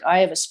looks like. I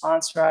have a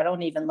sponsor. I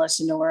don't even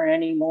listen to her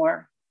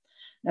anymore.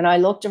 And I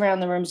looked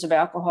around the rooms of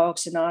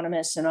Alcoholics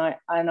Anonymous, and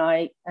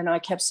I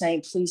kept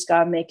saying, please,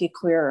 God, make it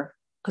clearer,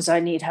 because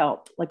I need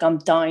help. Like, I'm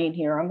dying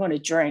here. I'm going to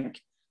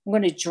drink. I'm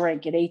going to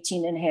drink at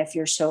 18 and a half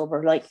years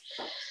sober. Like,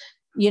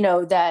 you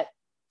know, that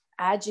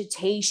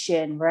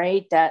agitation,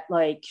 right? That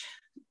like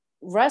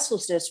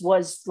restlessness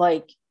was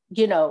like,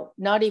 you know,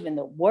 not even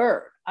the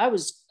word. I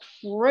was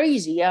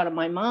crazy out of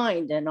my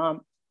mind.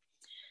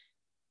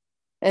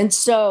 And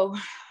so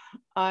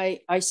I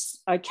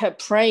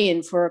kept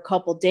praying for a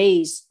couple of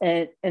days,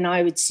 and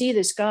I would see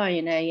this guy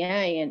in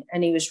AA,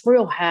 and he was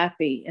real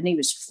happy and he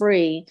was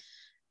free.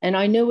 And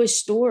I knew his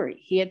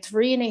story. He had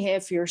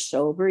 3.5 years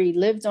sober. He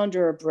lived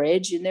under a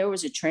bridge, and there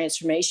was a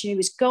transformation. He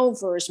was going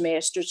for his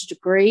master's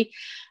degree.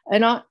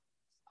 And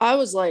I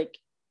was like,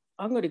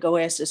 I'm going to go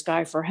ask this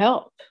guy for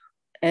help.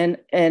 And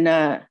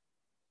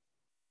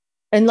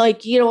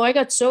like, you know, I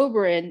got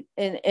sober in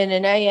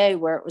an AA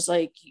where it was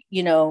like,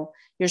 you know,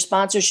 your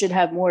sponsor should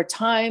have more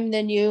time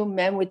than you,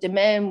 men with the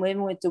men,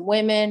 women with the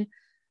women.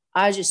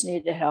 I just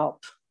needed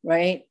help,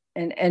 right?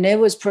 And it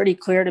was pretty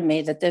clear to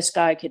me that this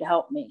guy could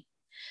help me.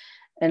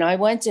 And I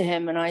went to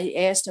him and I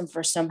asked him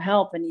for some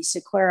help. And he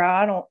said, Clara,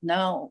 I don't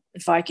know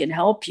if I can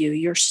help you.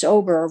 You're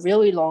sober a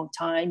really long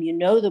time. You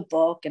know the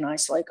book. And I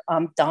was like,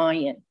 I'm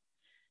dying.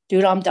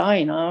 Dude, I'm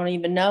dying. I don't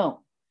even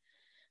know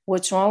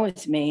what's wrong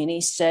with me. And he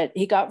said,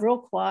 he got real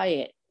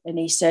quiet. And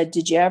he said,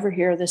 did you ever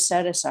hear the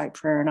set aside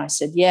prayer? And I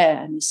said,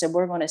 yeah. And he said,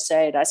 we're going to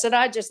say it. I said,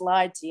 I just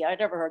lied to you. I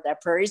never heard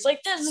that prayer. He's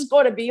like, this is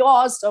going to be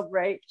awesome,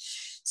 right?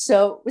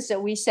 So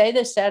we say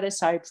the set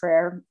aside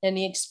prayer. And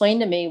he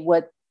explained to me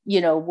what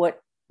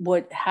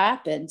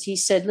happened. He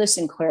said,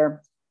 listen,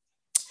 Claire,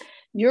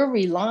 you're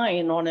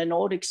relying on an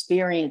old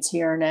experience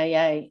here in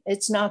AA.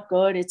 It's not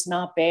good. It's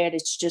not bad.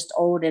 It's just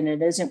old and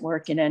it isn't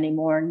working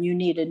anymore. And you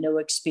need a new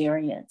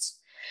experience.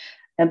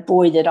 And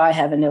boy, did I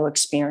have a new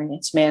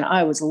experience, man.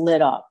 I was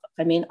lit up.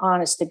 I mean,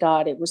 honest to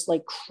God, it was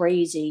like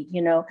crazy,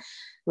 you know,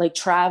 like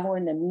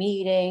traveling to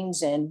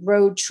meetings and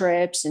road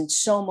trips and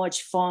so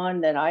much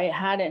fun that I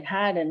hadn't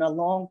had in a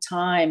long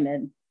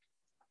time.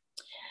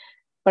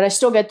 But I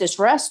still get this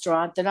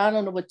restaurant that I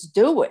don't know what to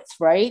do with,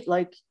 right?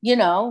 Like, you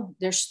know,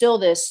 there's still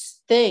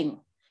this thing,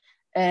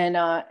 and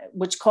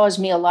which caused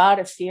me a lot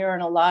of fear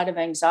and a lot of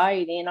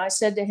anxiety. And I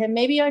said to him,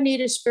 maybe I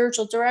need a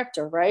spiritual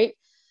director, right?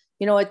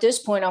 You know, at this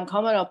point, I'm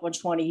coming up on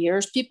 20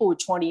 years. People with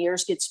 20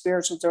 years get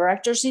spiritual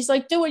directors. He's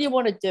like, do what you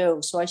want to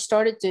do. So I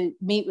started to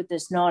meet with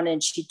this nun,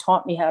 and she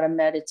taught me how to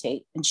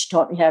meditate, and she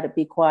taught me how to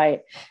be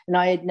quiet. And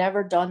I had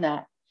never done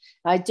that.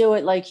 I do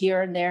it like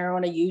here and there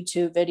on a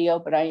YouTube video,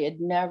 but I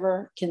had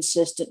never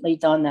consistently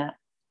done that.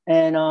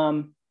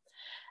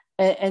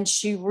 And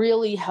she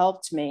really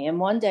helped me. And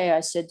one day I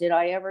said, did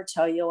I ever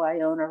tell you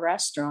I own a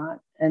restaurant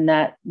and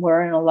that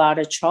we're in a lot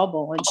of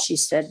trouble? And she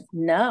said,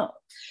 no.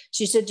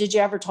 She said, did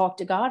you ever talk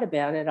to God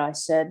about it? I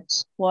said,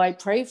 well, I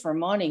pray for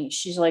money.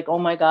 She's like, oh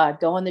my God,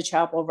 go in the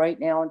chapel right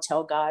now and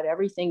tell God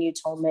everything you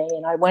told me.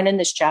 And I went in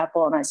this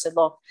chapel and I said,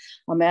 look,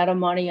 I'm out of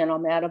money and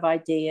I'm out of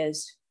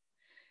ideas.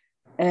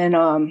 And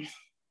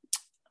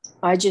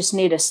I just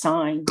need a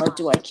sign. Like,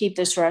 do I keep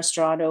this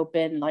restaurant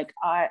open? Like,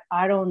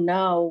 I don't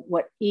know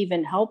what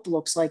even help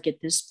looks like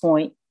at this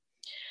point.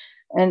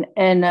 And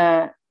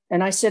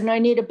I said, and I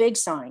need a big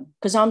sign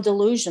because I'm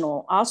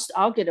delusional.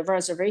 I'll get a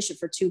reservation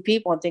for 2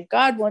 people and think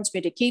God wants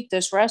me to keep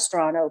this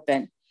restaurant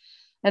open.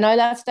 And I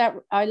left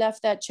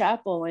that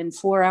chapel, and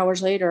 4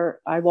 hours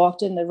later, I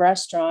walked in the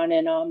restaurant,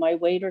 and my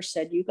waiter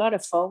said, you got a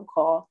phone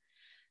call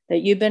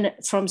that you've been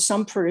from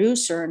some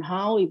producer in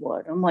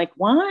Hollywood. I'm like,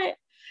 what?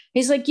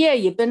 He's like, yeah,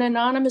 you've been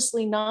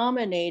anonymously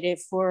nominated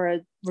for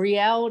a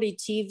reality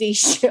TV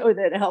show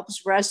that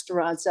helps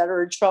restaurants that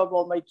are in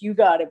trouble. I'm like, you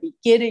got to be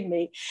kidding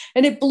me.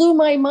 And it blew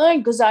my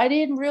mind because I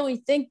didn't really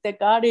think that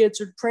God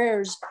answered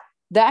prayers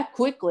that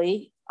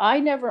quickly. I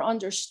never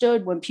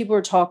understood when people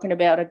were talking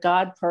about a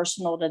God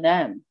personal to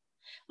them.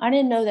 I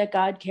didn't know that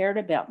God cared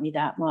about me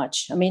that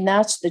much. I mean,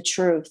 that's the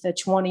truth. At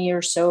 20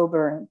 years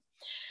sober.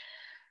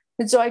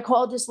 And so I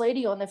called this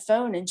lady on the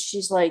phone, and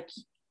she's like,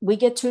 we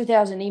get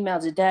 2,000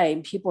 emails a day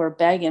and people are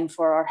begging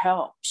for our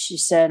help. She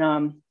said,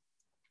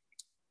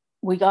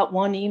 we got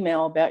one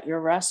email about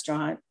your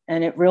restaurant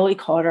and it really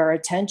caught our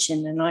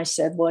attention. And I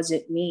said, was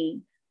it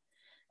mean?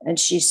 And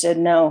she said,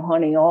 no,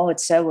 honey, all it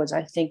said was,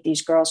 I think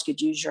these girls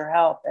could use your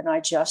help. And I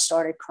just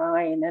started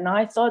crying. And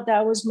I thought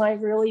that was my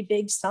really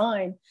big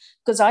sign,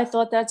 because I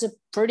thought that's a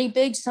pretty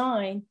big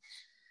sign.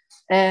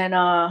 And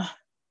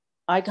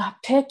I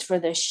got picked for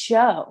this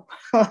show.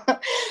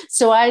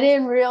 So I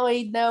didn't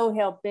really know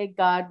how big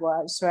God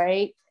was,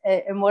 right?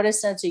 And what a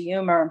sense of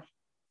humor.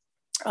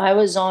 I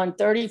was on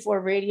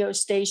 34 radio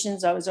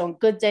stations. I was on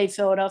Good Day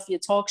Philadelphia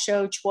talk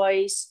show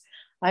twice.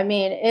 I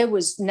mean, it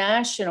was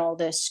national,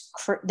 this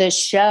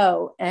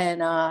show.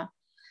 And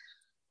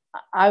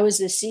I was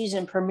the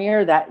season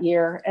premiere that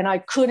year, and I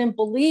couldn't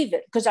believe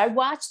it because I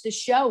watched the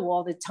show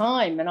all the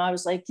time. And I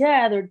was like,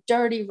 yeah, they're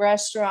dirty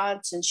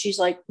restaurants. And she's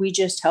like, we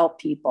just help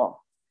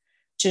people.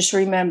 Just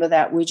remember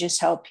that we just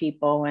help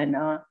people. And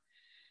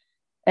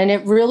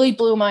it really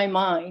blew my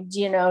mind,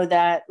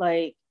 that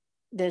like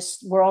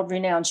this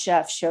world-renowned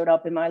chef showed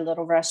up in my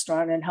little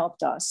restaurant and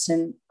helped us.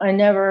 And I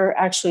never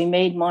actually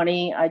made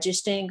money. I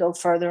just didn't go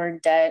further in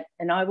debt.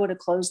 And I would have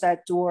closed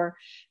that door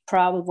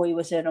probably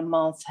within a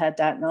month had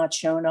that not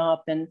shown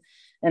up. And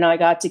I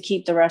got to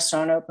keep the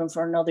restaurant open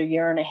for another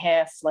year and a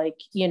half,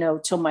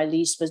 till my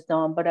lease was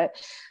done.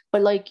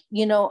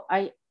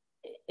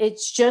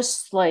 It's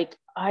just like,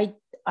 I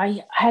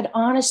had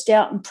honest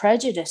doubt and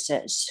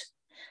prejudices.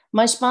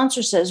 My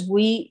sponsor says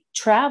we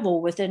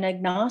travel with an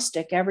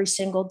agnostic every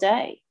single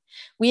day.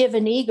 We have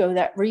an ego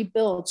that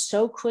rebuilds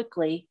so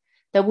quickly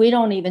that we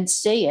don't even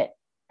see it.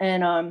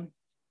 And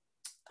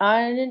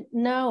I didn't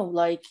know,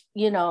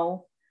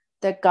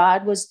 that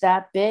God was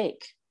that big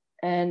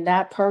and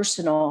that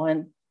personal,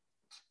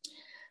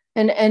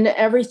 and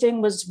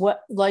everything was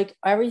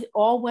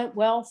all went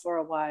well for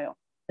a while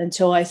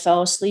until I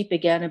fell asleep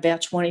again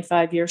about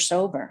 25 years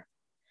sober.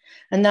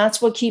 And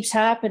that's what keeps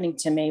happening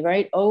to me,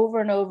 right? Over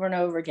and over and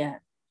over again.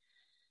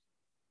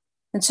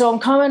 And so I'm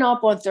coming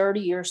up on 30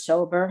 years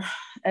sober,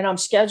 and I'm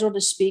scheduled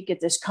to speak at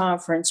this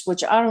conference,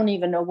 which I don't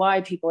even know why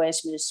people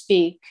ask me to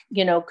speak,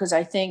 because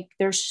I think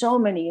there's so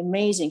many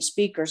amazing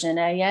speakers in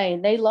AA,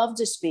 and they love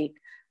to speak.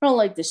 I don't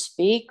like to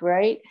speak,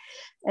 right?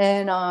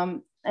 And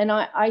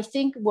I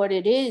think what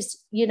it is,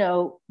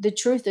 the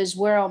truth is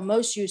where I'm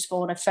most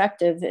useful and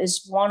effective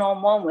is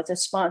one-on-one with a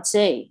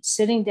sponsee,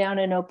 sitting down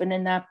and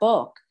opening that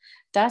book.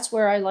 That's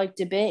where I like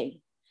to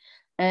be.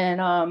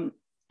 And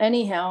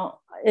anyhow,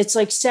 it's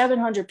like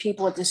 700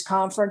 people at this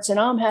conference, and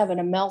I'm having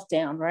a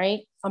meltdown,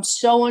 right? I'm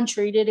so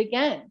untreated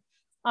again.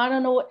 I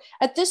don't know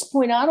at this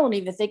point, I don't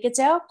even think it's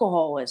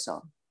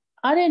alcoholism.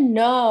 I didn't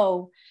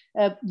know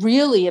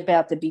really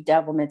about the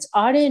bedevilments.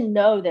 I didn't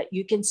know that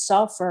you can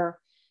suffer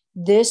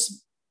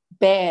this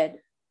bad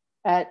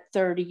at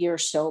 30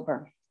 years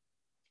sober.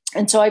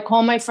 And so I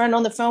called my friend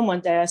on the phone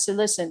one day. I said,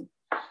 listen,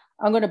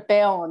 I'm going to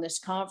bail on this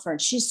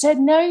conference. She said,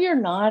 no, you're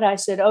not. I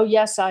said, oh,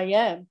 yes, I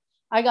am.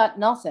 I got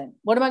nothing.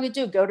 What am I going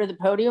to do? Go to the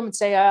podium and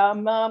say,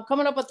 I'm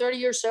coming up on 30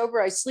 years sober.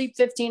 I sleep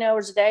 15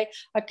 hours a day.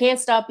 I can't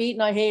stop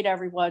eating. I hate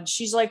everyone.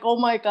 She's like, oh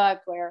my God,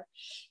 Claire.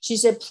 She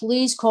said,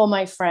 please call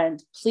my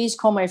friend. Please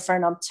call my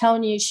friend. I'm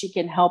telling you, she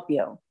can help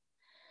you.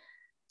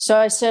 So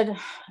I said,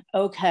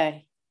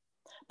 okay,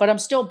 but I'm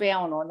still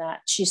bailing on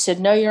that. She said,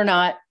 no, you're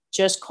not.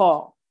 Just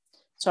call.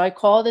 So I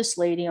call this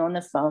lady on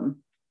the phone.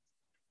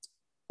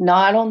 No,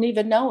 I don't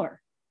even know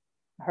her.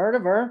 I heard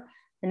of her.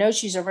 I know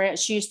she's around.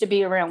 She used to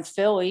be around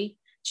Philly.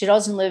 She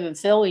doesn't live in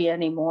Philly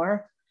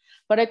anymore.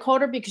 But I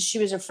called her because she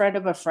was a friend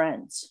of a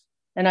friend's,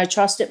 and I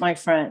trusted my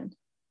friend.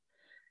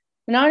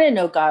 And I didn't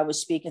know God was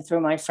speaking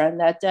through my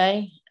friend that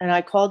day. And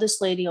I called this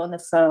lady on the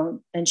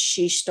phone, and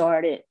she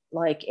started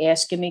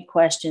asking me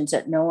questions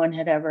that no one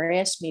had ever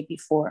asked me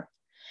before.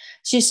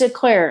 She said,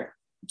 Claire,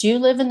 do you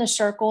live in the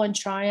Circle and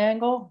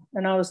Triangle?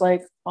 And I was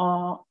like,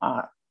 I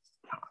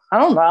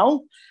don't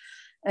know.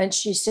 And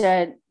she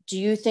said, do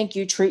you think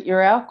you treat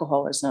your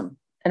alcoholism?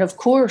 And of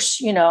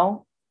course,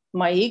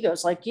 my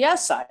ego's like,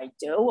 yes, I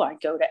do. I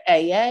go to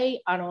AA.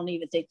 I don't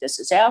even think this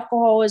is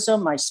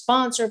alcoholism. I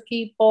sponsor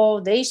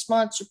people. They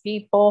sponsor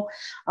people.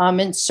 I'm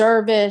in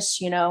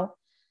service,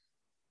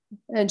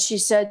 And she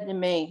said to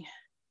me,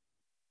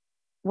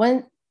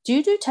 do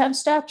you do 10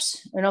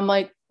 steps? And I'm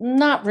like,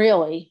 not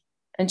really.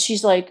 And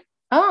she's like,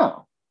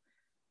 oh,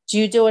 do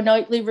you do a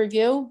nightly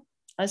review?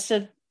 I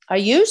said, I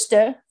used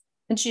to.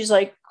 And she's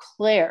like,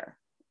 Claire,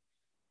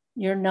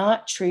 you're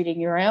not treating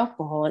your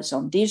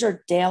alcoholism. These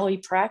are daily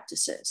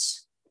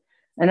practices.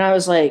 And I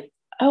was like,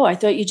 oh, I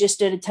thought you just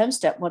did a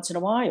 10-step once in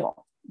a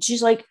while.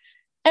 She's like,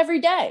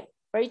 every day,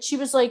 right? She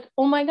was like,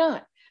 oh my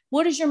God,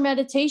 what does your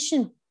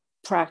meditation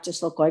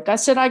practice look like? I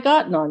said, I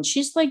got none.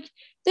 She's like,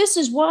 this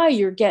is why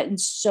you're getting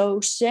so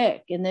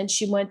sick. And then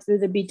she went through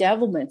the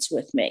bedevilments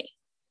with me.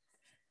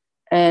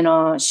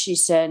 And she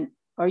said,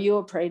 are you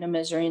a prey to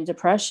misery and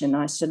depression?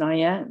 I said, I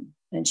am.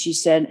 And she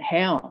said,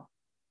 how?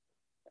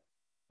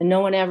 And no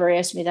one ever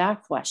asked me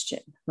that question,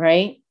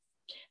 right?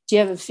 Do you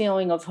have a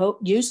feeling of hope,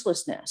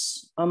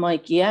 uselessness? I'm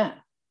like, yeah.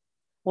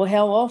 Well,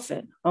 how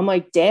often? I'm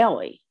like,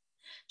 daily.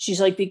 She's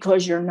like,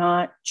 because you're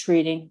not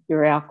treating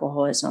your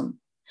alcoholism.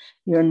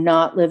 You're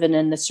not living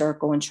in the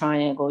Circle and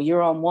Triangle.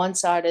 You're on one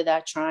side of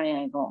that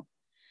triangle.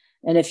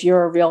 And if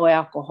you're a real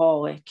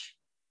alcoholic,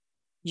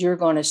 you're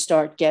going to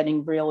start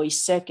getting really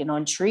sick and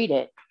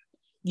untreated.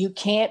 You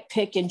can't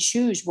pick and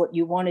choose what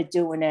you want to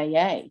do in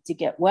AA to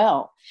get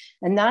well.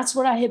 And that's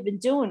what I had been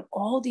doing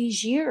all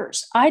these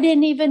years. I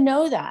didn't even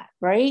know that,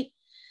 right?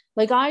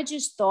 Like, I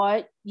just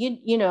thought,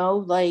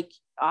 like,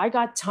 I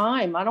got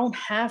time. I don't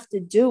have to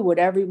do what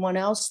everyone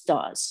else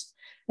does.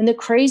 And the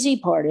crazy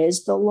part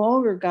is, the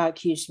longer God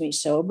keeps me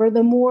sober,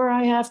 the more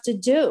I have to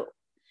do.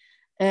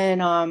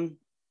 And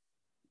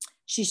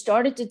she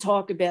started to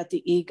talk about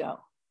the ego.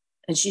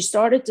 And she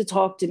started to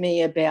talk to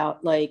me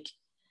about, like,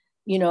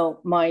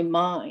 my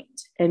mind,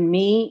 and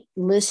me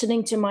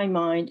listening to my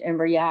mind and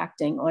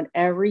reacting on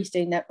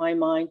everything that my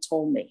mind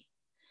told me.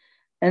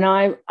 And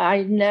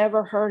I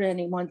never heard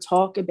anyone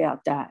talk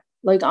about that.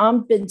 Like,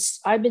 I've been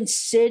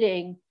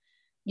sitting,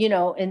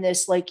 in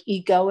this like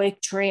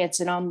egoic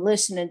trance, and I'm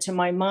listening to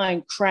my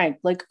mind crank.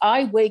 Like,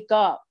 I wake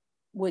up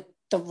with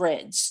the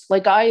rids.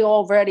 Like, I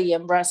already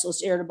am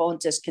restless, irritable, and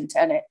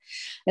discontented.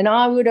 And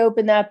I would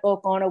open that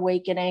book on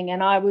awakening,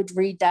 and I would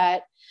read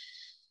that.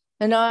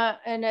 And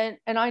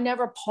I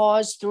never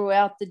paused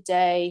throughout the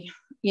day.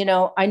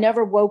 I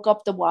never woke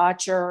up the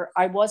watcher.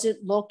 I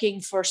wasn't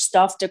looking for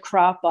stuff to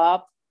crop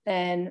up.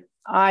 And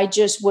I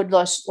just would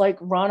just like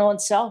run on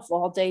self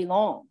all day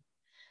long.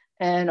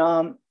 And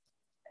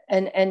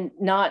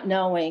not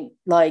knowing,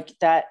 like,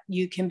 that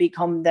you can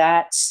become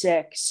that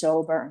sick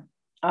sober.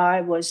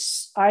 I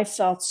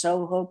felt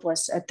so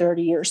hopeless at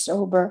 30 years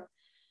sober.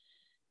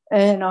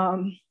 And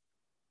I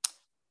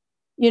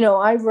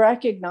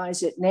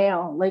recognize it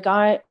now. Like,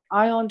 I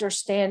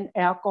understand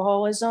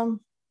alcoholism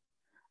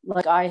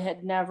like I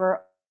had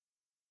never,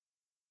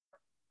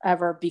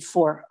 ever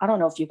before. I don't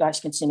know if you guys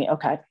can see me.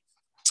 Okay.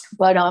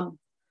 But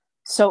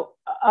so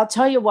I'll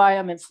tell you why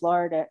I'm in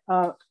Florida.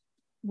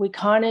 We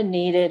kind of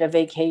needed a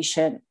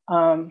vacation.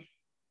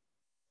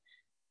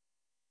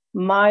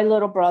 My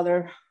little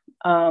brother,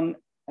 at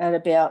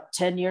about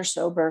 10 years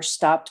sober,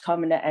 stopped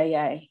coming to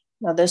AA.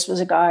 Now, this was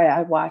a guy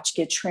I watched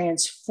get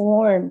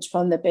transformed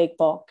from the big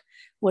book,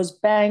 was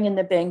banging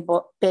the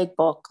big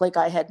book like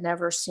I had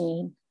never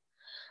seen.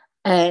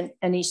 And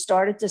he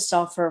started to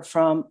suffer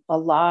from a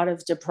lot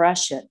of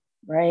depression,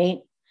 right?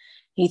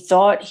 He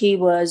thought he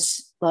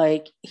was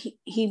like,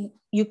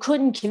 you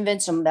couldn't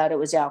convince him that it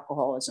was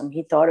alcoholism.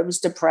 He thought it was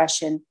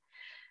depression.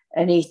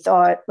 And he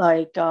thought,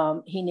 like,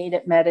 he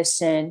needed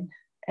medicine.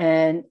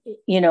 And,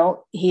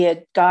 he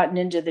had gotten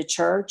into the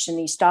church, and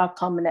he stopped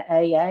coming to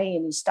AA,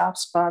 and he stopped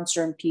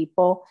sponsoring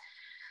people.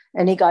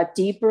 And he got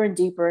deeper and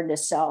deeper into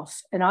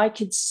self. And I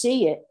could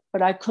see it,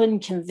 but I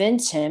couldn't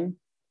convince him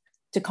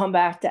to come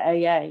back to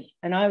AA.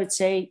 And I would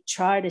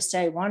try to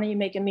say, why don't you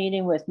make a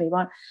meeting with me?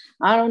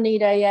 I don't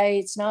need AA.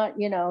 It's not,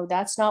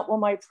 that's not what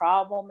my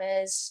problem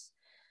is.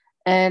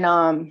 And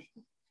I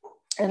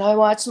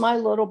watched my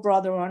little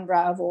brother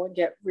unravel and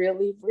get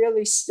really,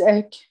 really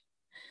sick.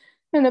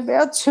 And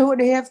about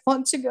 2.5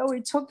 months ago,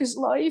 he took his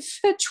life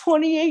at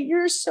 28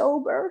 years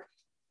sober.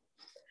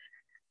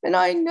 And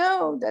I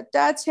know that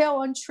that's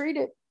how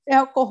untreated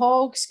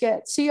alcoholics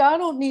get. See, I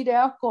don't need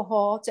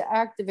alcohol to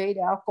activate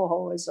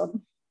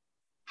alcoholism.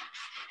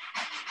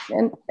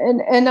 And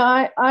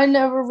I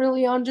never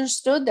really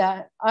understood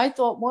that. I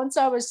thought once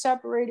I was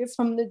separated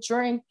from the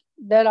drink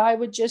that I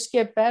would just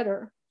get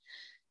better.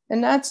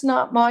 And that's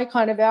not my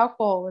kind of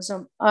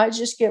alcoholism. I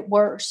just get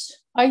worse.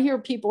 I hear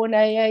people in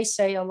AA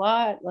say a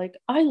lot, like,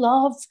 I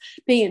love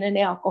being an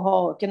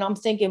alcoholic. And I'm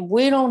thinking,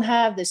 we don't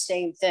have the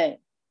same thing.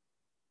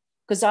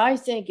 Because I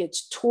think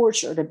it's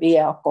torture to be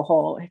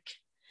alcoholic.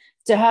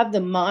 To have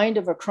the mind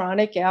of a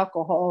chronic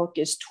alcoholic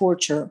is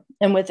torture.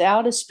 And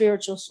without a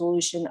spiritual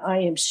solution, I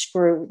am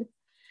screwed.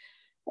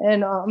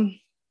 And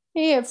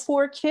he had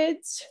 4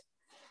 kids.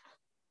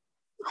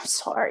 I'm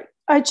sorry.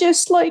 I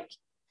just, like,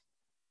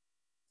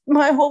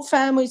 my whole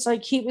family's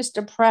like, he was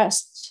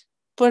depressed,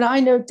 but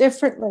I know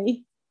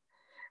differently.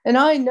 And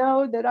I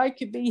know that I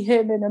could be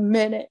him in a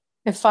minute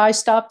if I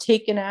stop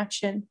taking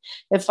action,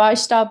 if I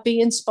stop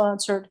being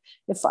sponsored,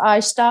 if I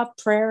stop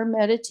prayer and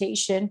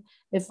meditation,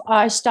 if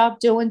I stop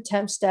doing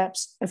 10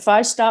 steps, if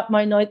I stop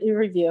my nightly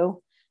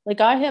review.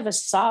 Like, I have a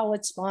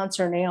solid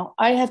sponsor now.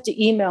 I have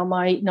to email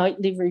my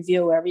nightly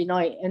review every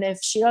night. And if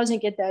she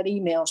doesn't get that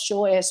email,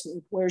 she'll ask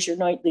me, where's your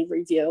nightly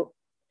review?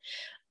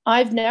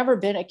 I've never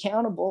been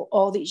accountable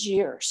all these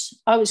years.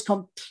 I was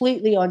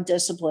completely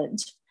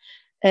undisciplined.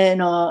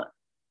 And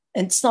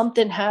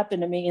something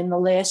happened to me in the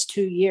last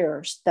 2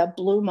 years that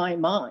blew my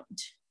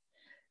mind.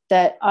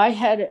 That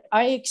I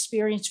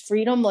experienced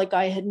freedom like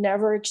I had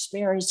never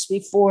experienced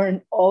before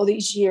in all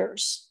these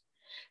years.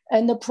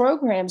 And the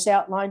program's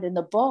outlined in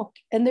the book.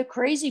 And the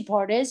crazy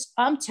part is,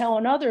 I'm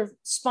telling other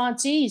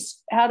sponsees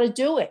how to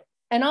do it.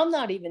 And I'm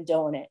not even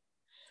doing it.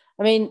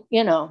 I mean,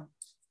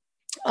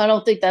 I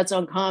don't think that's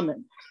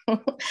uncommon.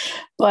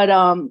 But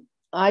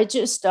I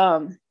just,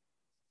 I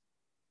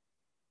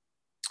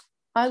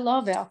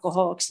love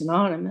Alcoholics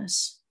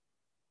Anonymous.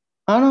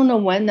 I don't know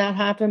when that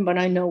happened, but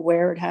I know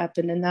where it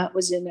happened. And that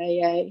was in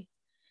AA.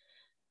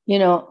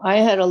 I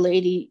had a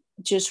lady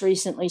just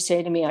recently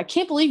say to me, I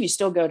can't believe you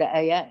still go to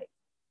AA.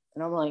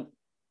 And I'm like,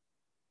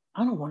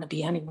 I don't want to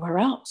be anywhere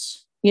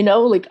else.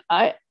 like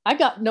I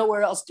got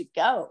nowhere else to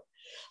go.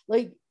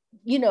 Like,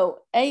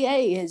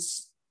 AA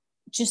has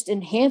just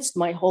enhanced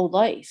my whole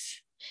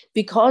life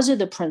because of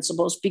the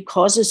principles,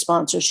 because of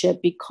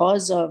sponsorship,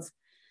 because of,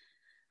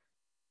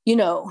 you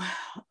know,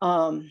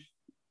 um,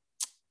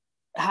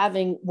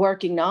 having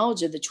working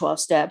knowledge of the 12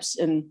 steps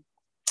and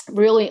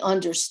really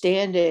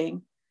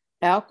understanding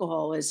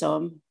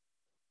alcoholism.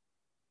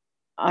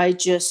 I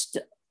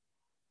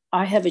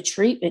have a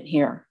treatment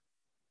here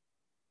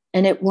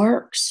and it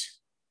works.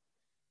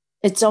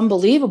 It's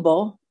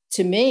unbelievable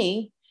to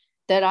me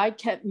that I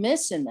kept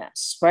missing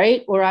this,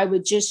 right? Or I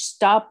would just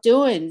stop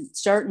doing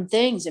certain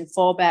things and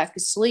fall back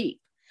asleep.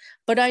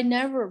 But I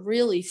never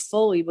really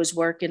fully was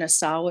working a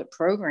solid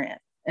program.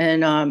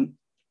 And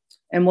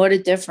what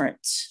a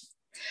difference.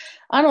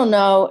 I don't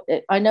know.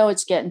 I know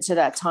it's getting to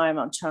that time.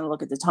 I'm trying to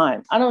look at the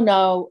time. I don't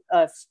know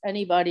if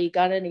anybody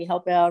got any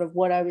help out of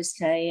what I was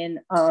saying.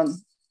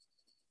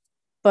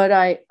 But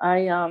I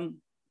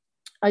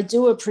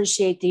do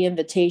appreciate the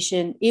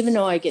invitation, even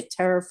though I get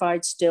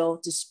terrified still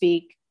to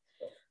speak.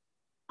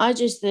 I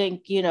just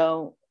think,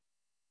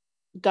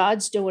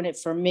 God's doing it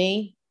for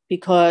me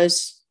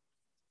because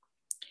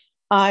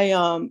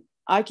I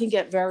can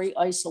get very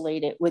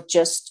isolated with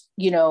just,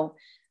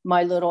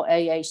 my little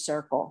AA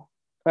circle,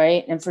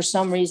 right? And for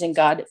some reason,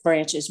 God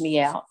branches me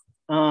out.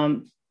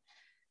 And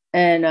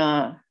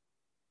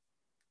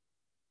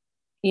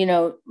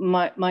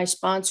my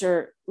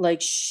sponsor,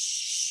 like,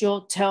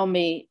 she'll tell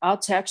me, I'll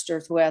text her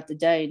throughout the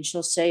day and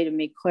she'll say to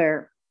me,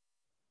 Claire,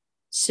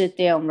 sit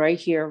down right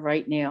here,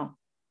 right now,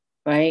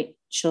 right?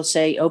 She'll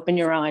say, open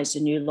your eyes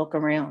and you look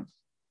around.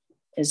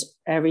 Is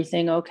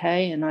everything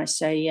okay? And I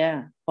say,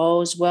 yeah.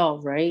 All is well,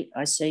 right?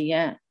 I say,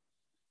 yeah.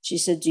 She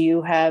said, do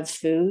you have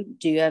food?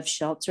 Do you have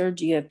shelter?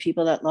 Do you have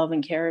people that love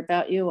and care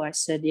about you? I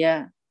said,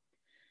 yeah.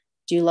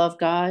 Do you love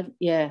God?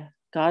 Yeah.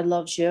 God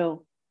loves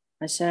you.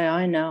 I say,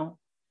 I know.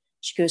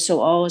 She goes, so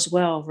all is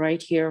well right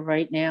here,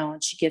 right now.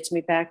 And she gets me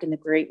back in the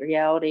great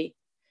reality.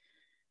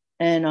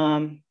 And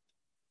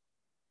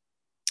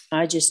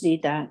I just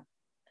need that.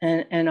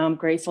 And I'm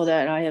grateful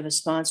that I have a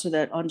sponsor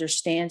that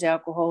understands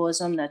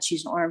alcoholism, that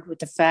she's armed with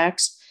the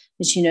facts,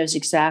 and she knows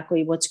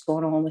exactly what's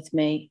going on with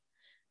me.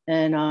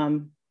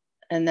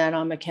 And that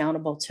I'm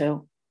accountable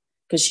to,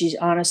 because she's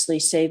honestly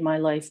saved my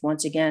life.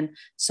 Once again,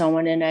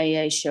 someone in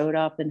AA showed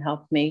up and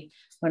helped me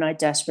when I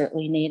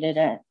desperately needed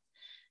it.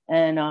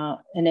 And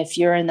if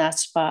you're in that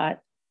spot,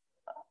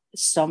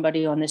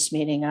 somebody on this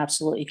meeting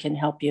absolutely can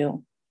help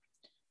you.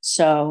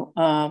 So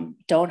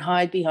don't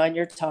hide behind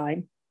your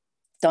time.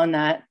 Done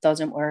that,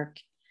 doesn't work.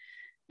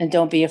 And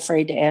don't be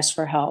afraid to ask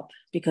for help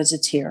because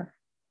it's here.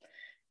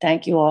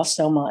 Thank you all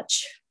so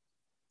much.